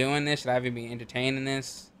even be doing this? Should I even be entertaining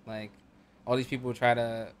this? All these people try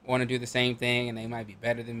to want to do the same thing, and they might be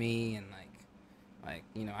better than me, and I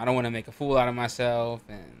don't want to make a fool out of myself,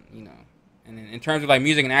 and and in terms of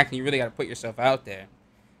music and acting, you really got to put yourself out there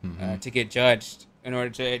to get judged in order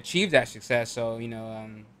to achieve that success. So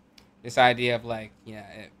this idea of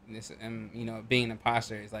being an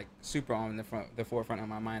imposter is super on the forefront of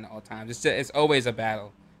my mind at all times. It's always a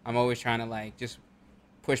battle. I'm always trying to just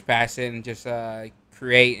push past it and just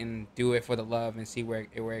create and do it for the love and see where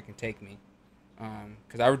it can take me.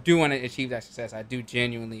 Because I do want to achieve that success. I do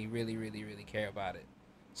genuinely, really, really, really care about it.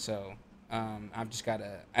 So I've just got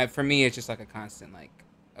to. For me, it's just a constant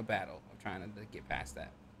a battle of trying to get past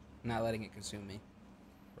that, not letting it consume me.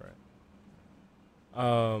 Right.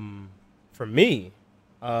 For me,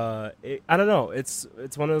 I don't know. It's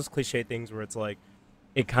one of those cliche things where it's like,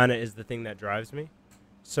 it kind of is the thing that drives me.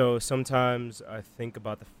 So sometimes I think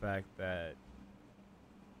about the fact that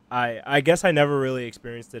I guess I never really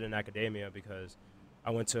experienced it in academia because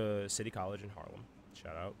I went to City College in Harlem.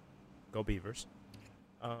 Shout out, go Beavers.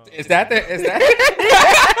 Is that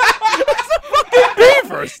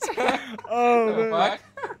Beavers? Oh man.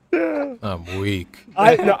 Yeah. I'm weak.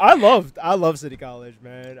 I love City College,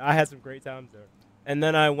 man. I had some great times there. And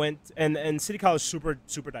then I went and City College super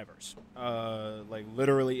diverse. Like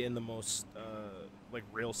literally in the most like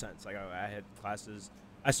real sense. Like I had classes.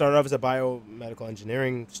 I started off as a biomedical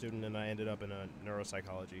engineering student, and I ended up in a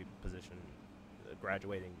neuropsychology position, a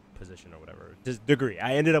graduating position or whatever degree.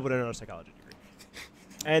 I ended up with a neuropsychology degree.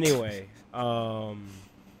 Anyway,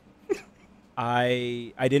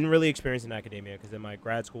 I didn't really experience in academia because then my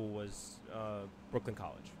grad school was Brooklyn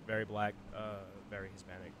College, very black, very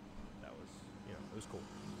Hispanic. That was, it was cool.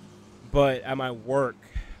 But at my work,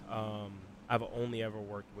 I've only ever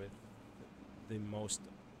worked with the most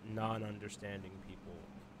non-understanding people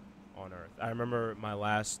on earth. I remember my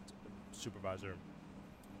last supervisor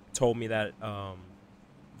told me that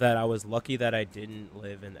that I was lucky that I didn't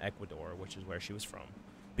live in Ecuador, which is where she was from,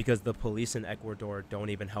 because the police in Ecuador don't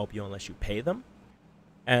even help you unless you pay them.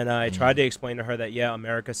 And I tried to explain to her that, yeah,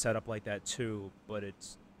 America's set up like that too, but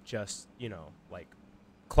it's just, like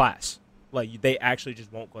class. Like they actually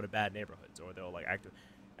just won't go to bad neighborhoods, or they'll like act.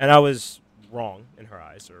 And I was wrong in her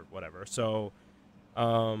eyes or whatever. So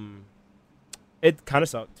it kind of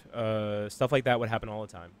sucked. Stuff like that would happen all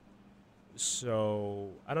the time.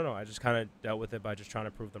 So I don't know. I just kind of dealt with it by just trying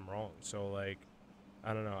to prove them wrong. So like,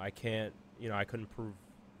 I don't know. I can't, I couldn't prove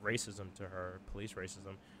racism to her, police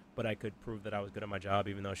racism, but I could prove that I was good at my job,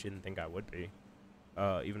 even though she didn't think I would be.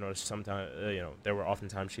 Even though sometimes, there were often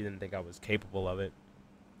times she didn't think I was capable of it,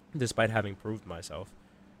 despite having proved myself.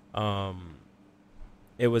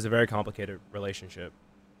 It was a very complicated relationship.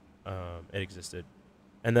 It existed.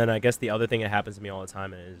 And then I guess the other thing that happens to me all the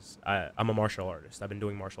time is I'm a martial artist. I've been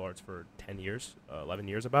doing martial arts for 10 years, 11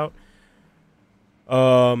 years about.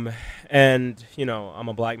 And, I'm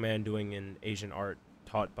a black man doing an Asian art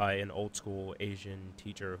taught by an old school Asian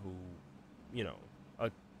teacher who,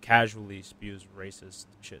 casually spews racist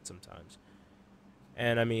shit sometimes.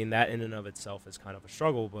 And I mean, that in and of itself is kind of a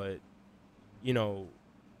struggle, but,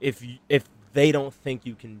 if they don't think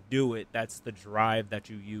you can do it, that's the drive that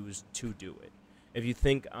you use to do it. If you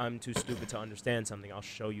think I'm too stupid to understand something, I'll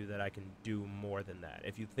show you that I can do more than that.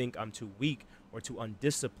 If you think I'm too weak or too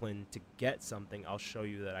undisciplined to get something, I'll show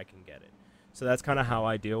you that I can get it. So that's kind of how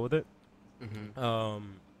I deal with it. Mm-hmm.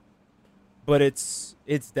 But it's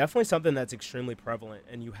definitely something that's extremely prevalent,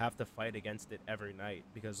 and you have to fight against it every night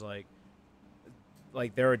because, like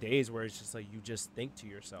there are days where it's just like you just think to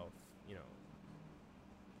yourself,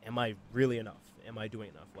 am I really enough? Am I doing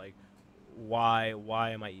enough? Like, why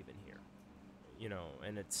am I even here?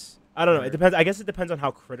 And it's, I don't know. It depends. I guess it depends on how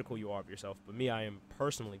critical you are of yourself. But me, I am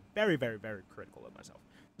personally very, very, very critical of myself.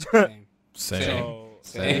 Same.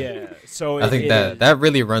 Same. Yeah. So I think that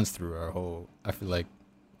really runs through our whole. I feel like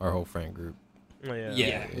our whole friend group.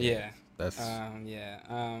 Yeah. That's.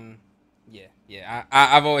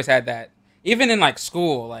 I've always had that. Even in like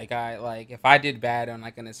school, like if I did bad on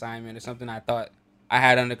like an assignment or something I thought I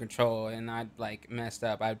had under control and I like messed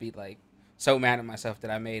up, I'd be like so mad at myself that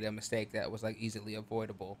I made a mistake that was like easily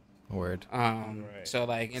avoidable. Word. Right. So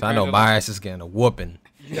like, so I know my ass is getting a whooping.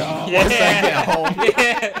 Yeah.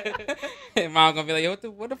 And mom gonna be like, "Yo,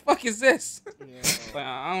 what the fuck is this?" Yeah. Like,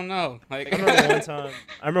 I don't know. Like I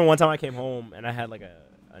remember one time I came home and I had like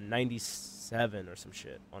a 97 or some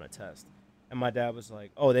shit on a test, and my dad was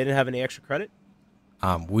like, "Oh, they didn't have any extra credit?"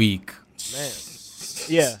 I'm weak. Man.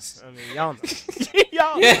 Yeah. I mean, y'all know.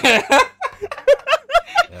 Y'all know.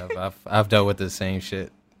 Yeah, I've dealt with the same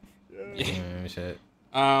shit. Yeah. Shit.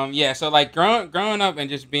 Yeah. So like growing up and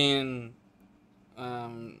just being,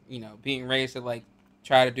 being raised to like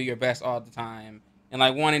try to do your best all the time and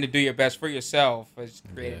like wanting to do your best for yourself has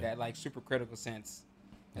created that like super critical sense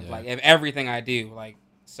of like of everything I do. Like,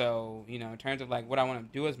 so, in terms of like what I want to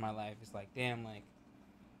do as my life, it's like, damn, like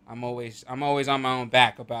I'm always on my own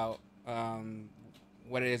back about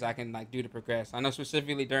what it is I can like do to progress. I know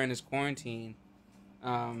specifically during this quarantine,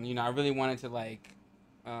 I really wanted to like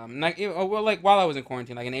while I was in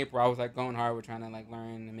quarantine, like in April, I was like going hard with trying to like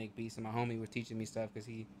learn and make beats, and my homie was teaching me stuff because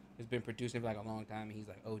he has been producing for like a long time, and he's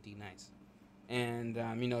like OD nice. And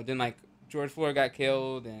then like George Floyd got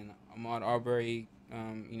killed, and Ahmaud Arbery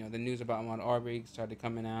The news about Ahmaud Arbery started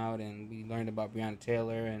coming out, and we learned about Breonna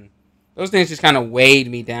Taylor, and those things just kind of weighed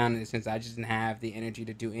me down in the sense I just didn't have the energy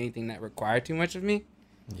to do anything that required too much of me.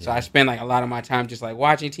 Yeah. So I spend like a lot of my time just like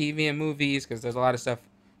watching TV and movies because there's a lot of stuff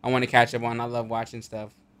I want to catch up on. I love watching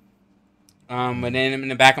stuff. But then in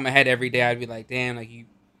the back of my head every day I'd be like, damn, like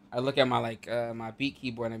I look at my my Beat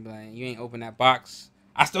keyboard and I'd be like, you ain't opened that box.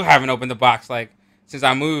 I still haven't opened the box like since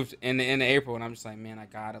I moved in the end of April, and I'm just like, man, I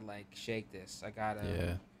gotta like shake this. I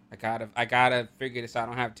gotta figure this out. I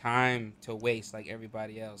don't have time to waste like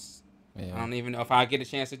everybody else. Yeah. I don't even know if I get a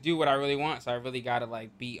chance to do what I really want. So I really gotta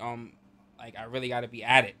like be I really gotta be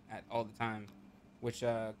at it all the time, which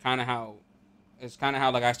kind of how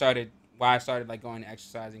like I started like going to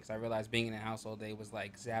exercising because I realized being in the house all day was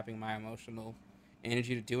like zapping my emotional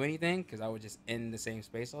energy to do anything because I was just in the same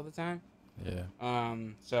space all the time. Yeah.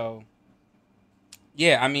 So.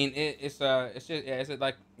 Yeah, I mean I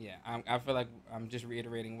feel like I'm just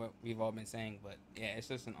reiterating what we've all been saying, but yeah, it's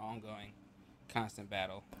just an ongoing, constant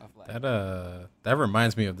battle of like. That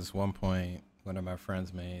reminds me of this one point one of my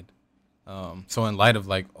friends made. So in light of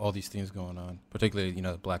like all these things going on, particularly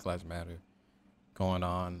Black Lives Matter going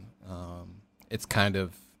on, it's kind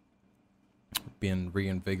of been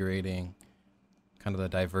reinvigorating kind of the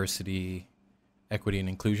diversity, equity, and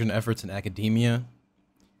inclusion efforts in academia,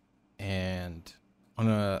 and.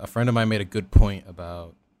 A friend of mine made a good point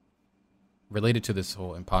about related to this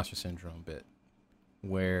whole imposter syndrome bit,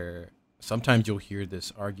 where sometimes you'll hear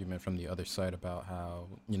this argument from the other side about how,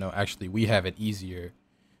 actually we have it easier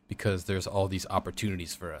because there's all these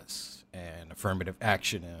opportunities for us and affirmative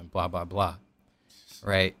action and blah, blah, blah.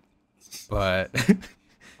 Right. But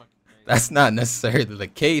that's not necessarily the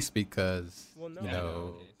case because,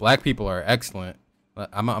 Black people are excellent.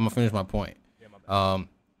 I'm going to finish my point.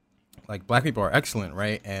 Like Black people are excellent,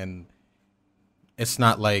 right? And it's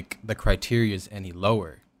not like the criteria is any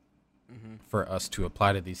lower for us to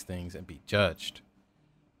apply to these things and be judged,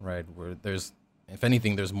 right? Where if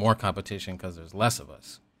anything, there's more competition because there's less of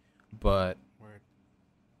us. But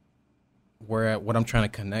what I'm trying to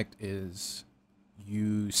connect is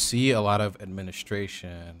you see a lot of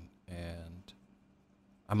administration, and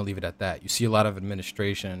I'm gonna leave it at that. You see a lot of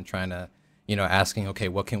administration trying to, asking, okay,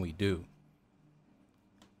 what can we do?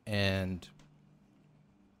 And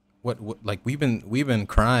what like we've been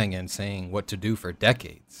crying and saying what to do for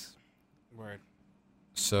decades. Word.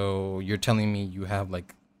 So you're telling me you have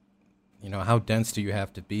like, how dense do you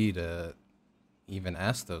have to be to even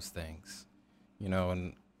ask those things?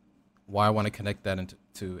 And why I want to connect that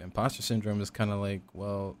to imposter syndrome is kind of like,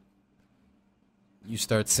 well, you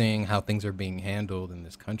start seeing how things are being handled in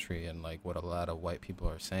this country and like what a lot of white people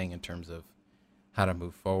are saying in terms of how to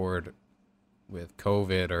move forward with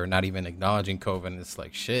COVID or not even acknowledging COVID. And it's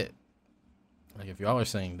like, shit, like if y'all are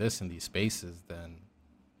saying this in these spaces, then,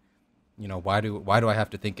 why do I have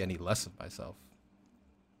to think any less of myself?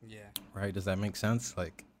 Yeah. Right. Does that make sense?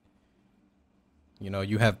 Like,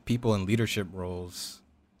 you have people in leadership roles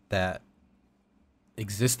that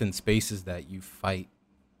exist in spaces that you fight,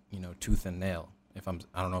 tooth and nail.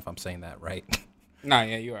 I don't know if I'm saying that right. No,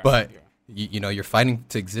 yeah, you are. But you're fighting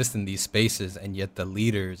to exist in these spaces, and yet the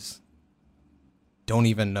leaders don't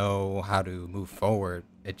even know how to move forward.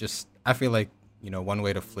 I feel like, one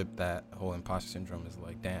way to flip that whole imposter syndrome is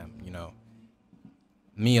like, damn,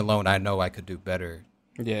 me alone, I know I could do better.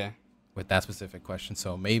 Yeah. With that specific question.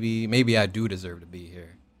 So maybe I do deserve to be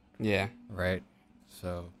here. Yeah. Right.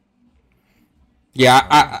 So.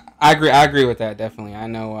 Yeah, I agree with that. Definitely. I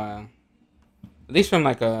know, at least from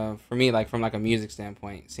for me, from a music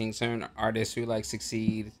standpoint, seeing certain artists who like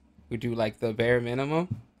succeed, who do like the bare minimum.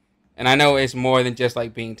 And I know it's more than just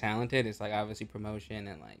like being talented. It's like obviously promotion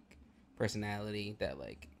and like personality that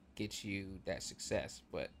like gets you that success.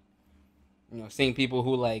 But seeing people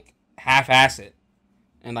who like half-ass it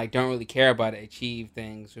and like don't really care about it achieve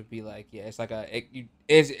things would be like, yeah, it's like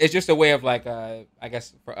it's just a way of like I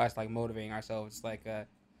guess for us like motivating ourselves. It's like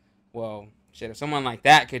well, shit, if someone like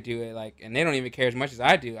that could do it, like, and they don't even care as much as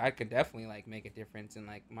I do, I could definitely like make a difference, and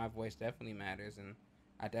like my voice definitely matters, and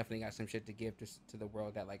I definitely got some shit to give to the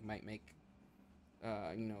world that like might make,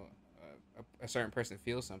 a certain person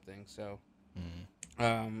feel something. So,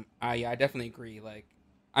 I definitely agree. Like,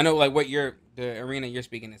 I know like the arena you're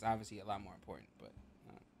speaking is obviously a lot more important, but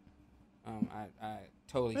I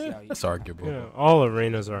totally see how you. That's arguable. Yeah, all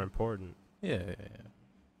arenas are important. Yeah.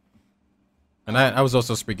 And I was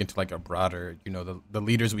also speaking to like a broader, the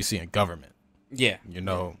leaders we see in government. Yeah.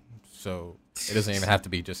 So it doesn't even have to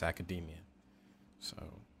be just academia. So,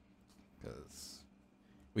 because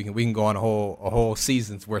we can go on a whole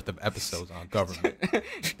season's worth of episodes on government.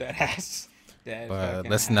 That has. Dead But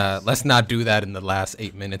fucking let's ass. not do that in the last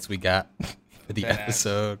 8 minutes we got for the Dead ass.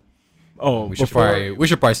 episode. Oh, we should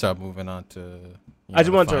probably start moving on to. I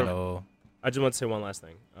just want to final... say one last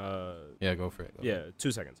thing. Yeah, go for it. Go for it.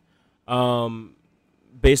 2 seconds.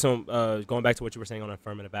 Based on going back to what you were saying on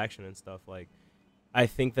affirmative action and stuff, like, I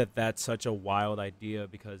think that that's such a wild idea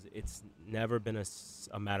because it's never been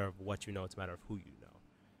a matter of what you know; it's a matter of who you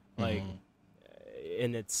know. Like,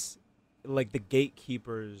 and it's like the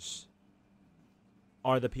gatekeepers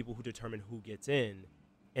are the people who determine who gets in,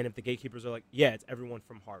 and if the gatekeepers are like, yeah, it's everyone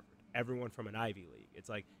from Harvard, everyone from an Ivy League, it's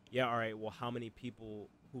like, yeah, all right, well, how many people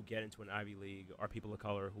who get into an Ivy League are people of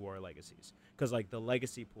color who are legacies? Because like the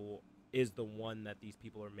legacy pool is the one that these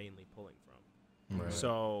people are mainly pulling from. Right.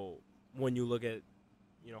 So when you look at,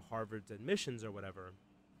 Harvard's admissions or whatever,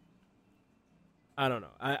 I don't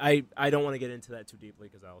know. I don't want to get into that too deeply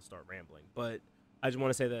because I'll start rambling. But I just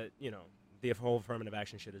want to say that, the whole affirmative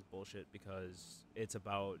action shit is bullshit because it's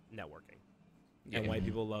about networking. Yeah. And white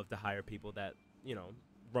people love to hire people that,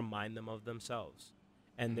 remind them of themselves.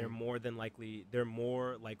 And they're more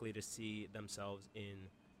likely to see themselves in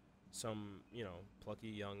some, plucky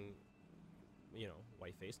young,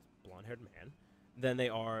 white-faced, blonde-haired man than they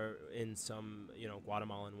are in some,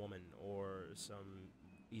 Guatemalan woman or some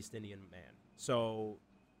East Indian man. So,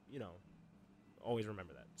 always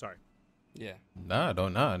remember that. Sorry. Yeah. No.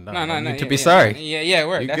 No. To be sorry. Yeah.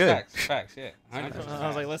 Word. You're That's good. facts. Yeah. 100% I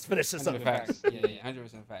was like, let's finish this up. facts. Yeah.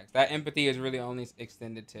 100% facts. That empathy is really only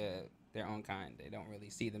extended to their own kind. They don't really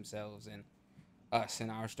see themselves in us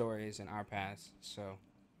and our stories and our past. So,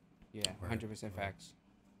 yeah, 100% facts.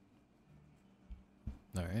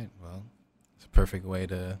 All right. Well, it's a perfect way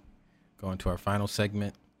to go into our final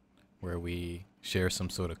segment where we share some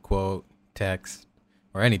sort of quote, text,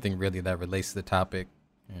 or anything really that relates to the topic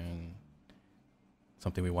and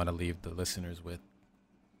something we want to leave the listeners with.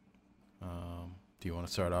 Do you want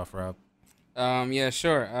to start off, Rob? Yeah,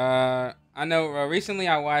 sure. I know recently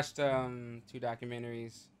I watched 2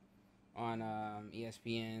 documentaries on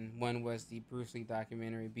ESPN. One was the Bruce Lee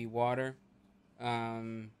documentary, Be Water.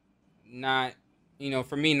 Not,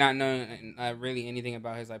 for me, not knowing really anything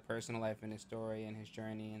about his personal life and his story and his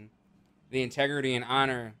journey and the integrity and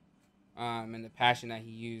honor and the passion that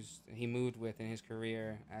he moved with in his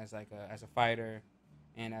career as a fighter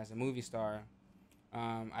and as a movie star.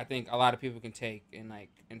 I think a lot of people can take and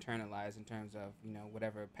internalize in terms of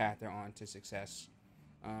whatever path they're on to success.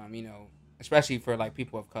 Especially for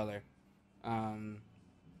people of color,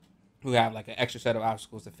 who have an extra set of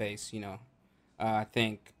obstacles to face. I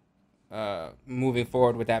think moving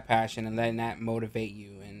forward with that passion and letting that motivate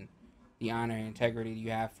you and the honor and integrity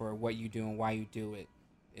you have for what you do and why you do it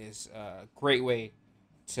is a great way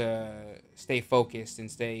to stay focused and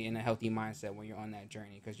stay in a healthy mindset when you're on that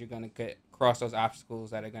journey, because you're going to get across those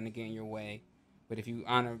obstacles that are going to get in your way. But if you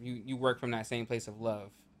you work from that same place of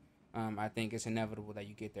love, I think it's inevitable that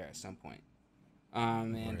you get there at some point.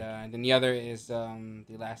 And then the other is the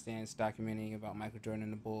Last Dance documentary about Michael Jordan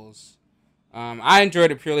and the Bulls. I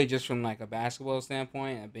enjoyed it purely just from a basketball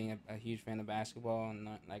standpoint, and being a huge fan of basketball and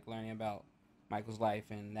learning about Michael's life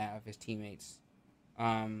and that of his teammates.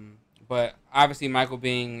 But obviously Michael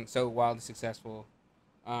being so wildly successful,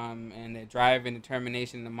 and the drive and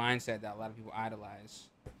determination and the mindset that a lot of people idolize.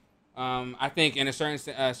 I think in a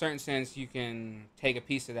certain sense you can take a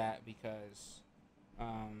piece of that because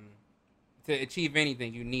to achieve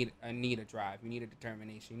anything you need a drive, you need a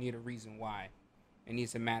determination, you need a reason why. It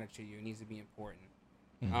needs to matter to you. It needs to be important.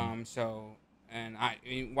 Mm-hmm.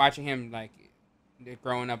 Watching him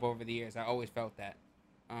growing up over the years, I always felt that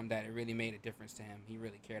it really made a difference to him. He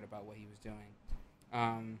really cared about what he was doing.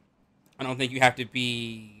 I don't think you have to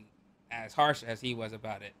be as harsh as he was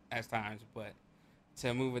about it at times, but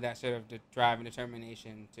to move with that sort of drive and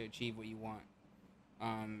determination to achieve what you want,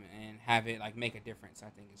 and have it make a difference, I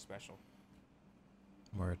think is special.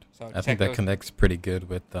 Word. So I think that connects pretty good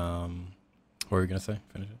with what were you gonna say?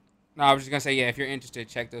 Finish it. No, I was just gonna say, yeah, if you're interested,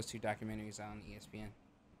 check those 2 documentaries on ESPN.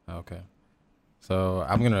 Okay. So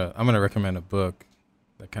I'm gonna recommend a book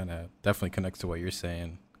that kind of definitely connects to what you're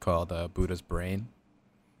saying, called Buddha's Brain,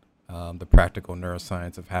 The Practical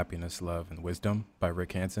Neuroscience of Happiness, Love, and Wisdom by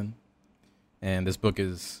Rick Hanson. And this book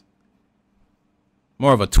is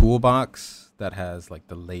more of a toolbox that has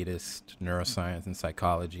the latest neuroscience and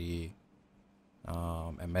psychology,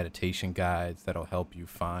 and meditation guides that'll help you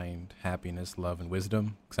find happiness, love, and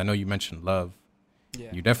wisdom. Because I know you mentioned love.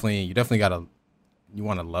 Yeah. You definitely you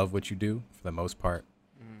want to love what you do for the most part.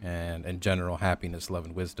 Mm-hmm. And in general, happiness, love,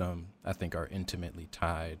 and wisdom, I think, are intimately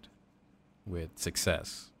tied with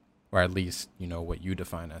success, or at least what you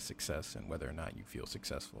define as success and whether or not you feel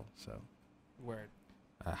successful. So, word.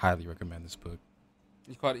 I highly recommend this book.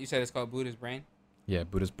 You said it's called Buddha's Brain? Yeah,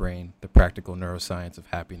 Buddha's Brain, The Practical Neuroscience of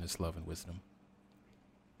Happiness, Love, and Wisdom.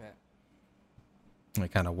 Bet.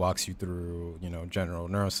 It kind of walks you through, general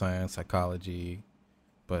neuroscience, psychology,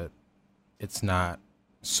 but it's not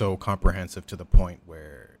so comprehensive to the point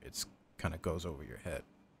where it's kind of goes over your head,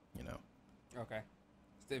 Okay.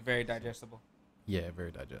 It's very digestible. Yeah,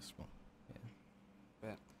 very digestible. Yeah.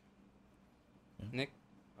 Bet. Nick?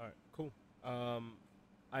 All right, cool.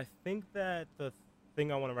 I think that the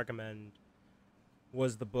thing I want to recommend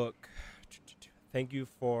was the book Thank You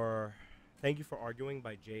for Arguing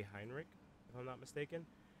by Jay Heinrich, if I'm not mistaken.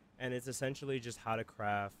 And it's essentially just how to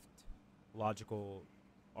craft logical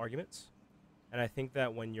arguments. And I think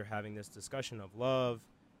that when you're having this discussion of love,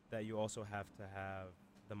 that you also have to have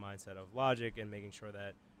the mindset of logic and making sure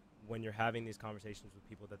that when you're having these conversations with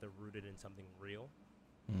people that they're rooted in something real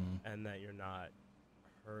and that you're not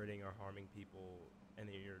hurting or harming people and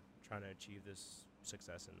that you're trying to achieve this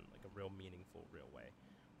success in like a real meaningful, real way.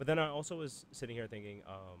 But then I also was sitting here thinking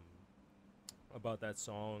about that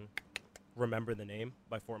song Remember the Name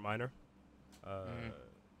by Fort Minor,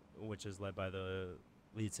 which is led by the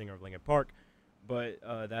lead singer of Linkin Park. But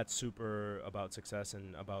that's super about success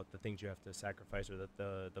and about the things you have to sacrifice or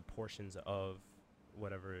the portions of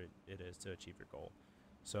whatever it is to achieve your goal.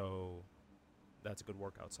 So that's a good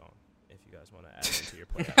workout song if you guys want to add it into your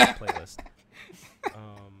playlist.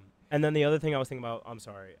 And then the other thing I was thinking about, I'm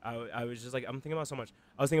sorry, I was just like, I'm thinking about so much.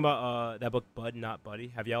 I was thinking about that book, Bud Not Buddy.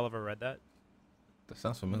 Have y'all ever read that? That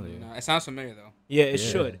sounds familiar. No, it sounds familiar, though. Yeah, it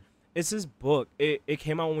should. It's this book. It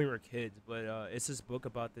came out when we were kids, but it's this book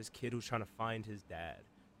about this kid who's trying to find his dad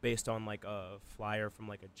based on like a flyer from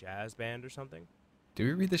like a jazz band or something. Did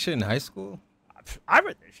we read this shit in high school? I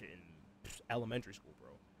read this shit in elementary school, bro.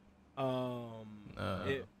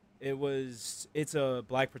 It's a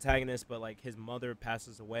black protagonist, but like his mother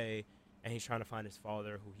passes away, and he's trying to find his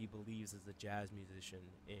father, who he believes is a jazz musician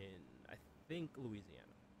in, I think,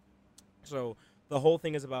 Louisiana. So the whole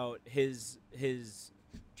thing is about his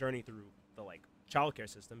journey through the like childcare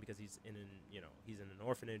system, because he's in an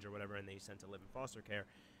orphanage or whatever, and then he's sent to live in foster care,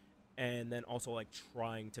 and then also like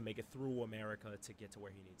trying to make it through America to get to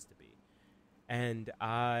where he needs to be. And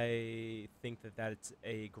I think that that's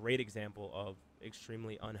a great example of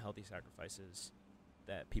extremely unhealthy sacrifices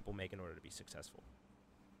that people make in order to be successful.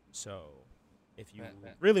 So if you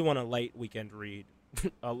really want a light weekend read,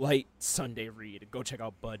 a light Sunday read, go check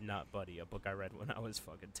out Bud Not Buddy, a book I read when I was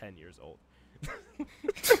fucking 10 years old.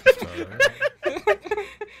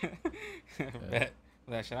 Bet.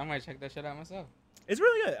 That shit, I might check that shit out myself. It's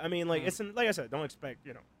really good. I mean, like, it's like I said, don't expect,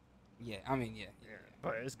 Yeah, I mean, yeah.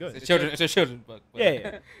 But it's good. It's a children's book. But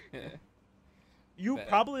Yeah. You Bet.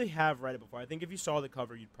 probably have read it before. I think if you saw the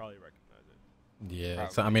cover, you'd probably recognize it. Yeah.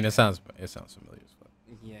 So, I mean, it sounds familiar as fuck.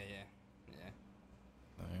 Yeah.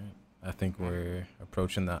 All right. I think we're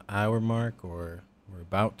approaching the hour mark, or we're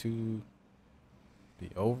about to be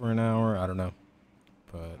over an hour. I don't know.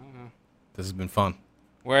 But this has been fun.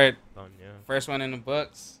 Word. Fun, yeah. First one in the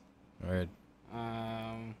books. Word.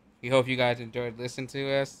 We hope you guys enjoyed listening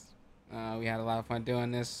to us. We had a lot of fun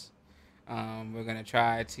doing this. We're going to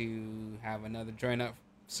try to have another join up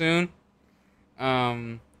soon.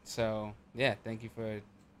 So, yeah, thank you for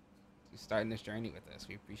starting this journey with us.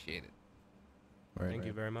 We appreciate it. Thank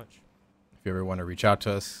you very much. If you ever want to reach out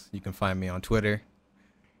to us, you can find me on Twitter.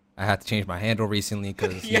 I had to change my handle recently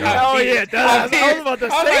because I was about to say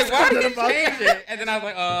like, why did something you about change that. it? And then I was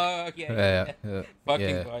like, oh, yeah.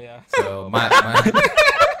 Fucking boy, yeah. So my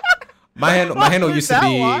handle used to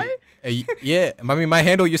be my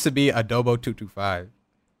handle used to be Adobo225,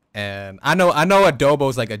 and I know Adobo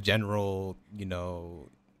is like a general,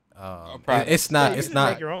 it's not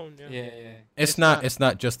Make your own, Yeah. it's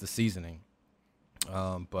not just the seasoning,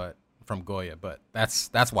 but from Goya, but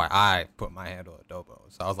that's why I put my handle Adobo.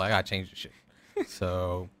 So I was like, I changed the shit.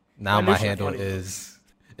 So now my handle is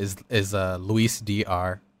Luis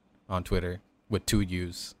Dr on Twitter with 2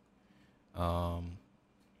 U's. But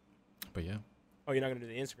yeah. Oh, you're not gonna do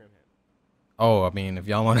the Instagram handle? Oh, I mean, if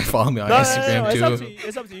y'all want to follow me on Instagram too,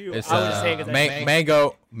 it's up to you. It's I was just saying 'cause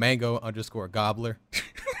that's mango_gobbler,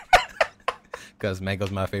 because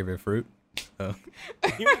mango's my favorite fruit. So.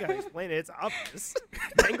 You gotta explain it. It's obvious.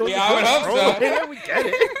 Yeah, I would hope so. Yeah, we get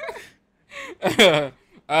it.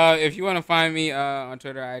 If you want to find me on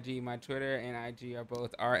Twitter, IG, my Twitter and IG are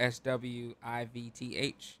both RSWIVTH.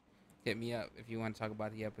 Hit me up if you want to talk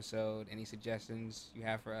about the episode, any suggestions you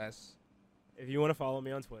have for us. If you want to follow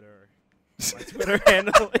me on Twitter, my Twitter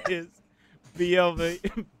handle is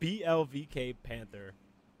BLVK Panther,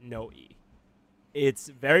 no E. It's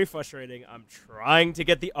very frustrating. I'm trying to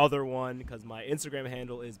get the other one because my Instagram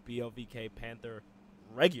handle is BLVK Panther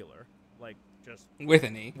Regular, like just with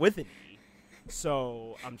an E. With an E.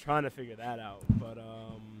 So I'm trying to figure that out, but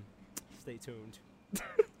stay tuned.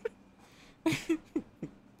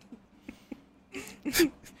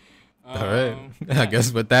 All right. I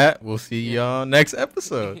guess with that, we'll see y'all next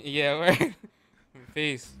episode. Yeah, right.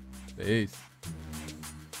 Peace. Peace.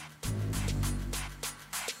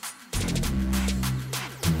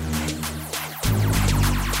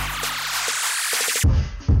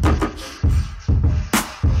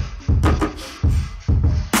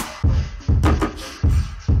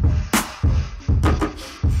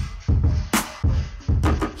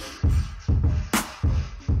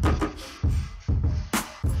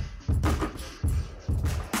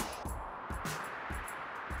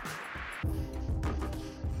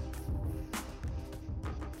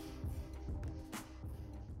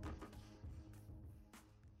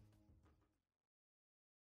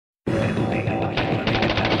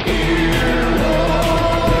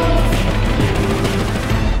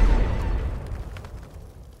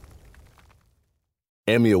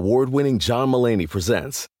 Emmy award-winning John Mulaney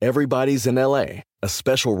presents Everybody's in L.A., a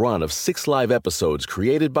special run of 6 live episodes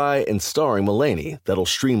created by and starring Mulaney that'll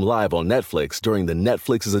stream live on Netflix during the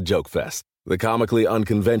Netflix is a Joke Fest. The comically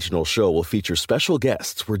unconventional show will feature special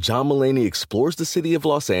guests where John Mulaney explores the city of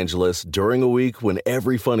Los Angeles during a week when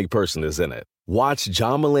every funny person is in it. Watch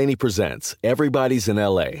John Mulaney Presents Everybody's in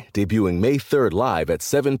L.A., debuting May 3rd live at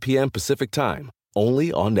 7 p.m. Pacific Time,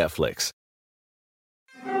 only on Netflix.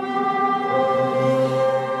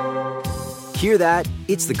 Hear that?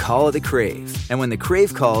 It's the call of the Crave. And when the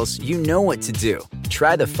Crave calls, you know what to do.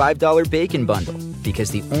 Try the $5 Bacon Bundle,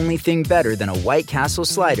 because the only thing better than a White Castle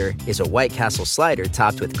slider is a White Castle slider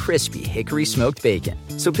topped with crispy hickory smoked bacon.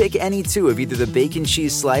 So pick any two of either the Bacon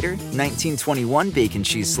Cheese Slider, 1921 Bacon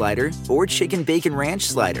Cheese Slider, or Chicken Bacon Ranch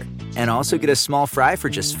Slider. And also get a small fry for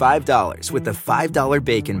just $5 with the $5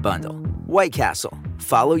 Bacon Bundle. White Castle.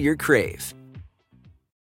 Follow your Crave.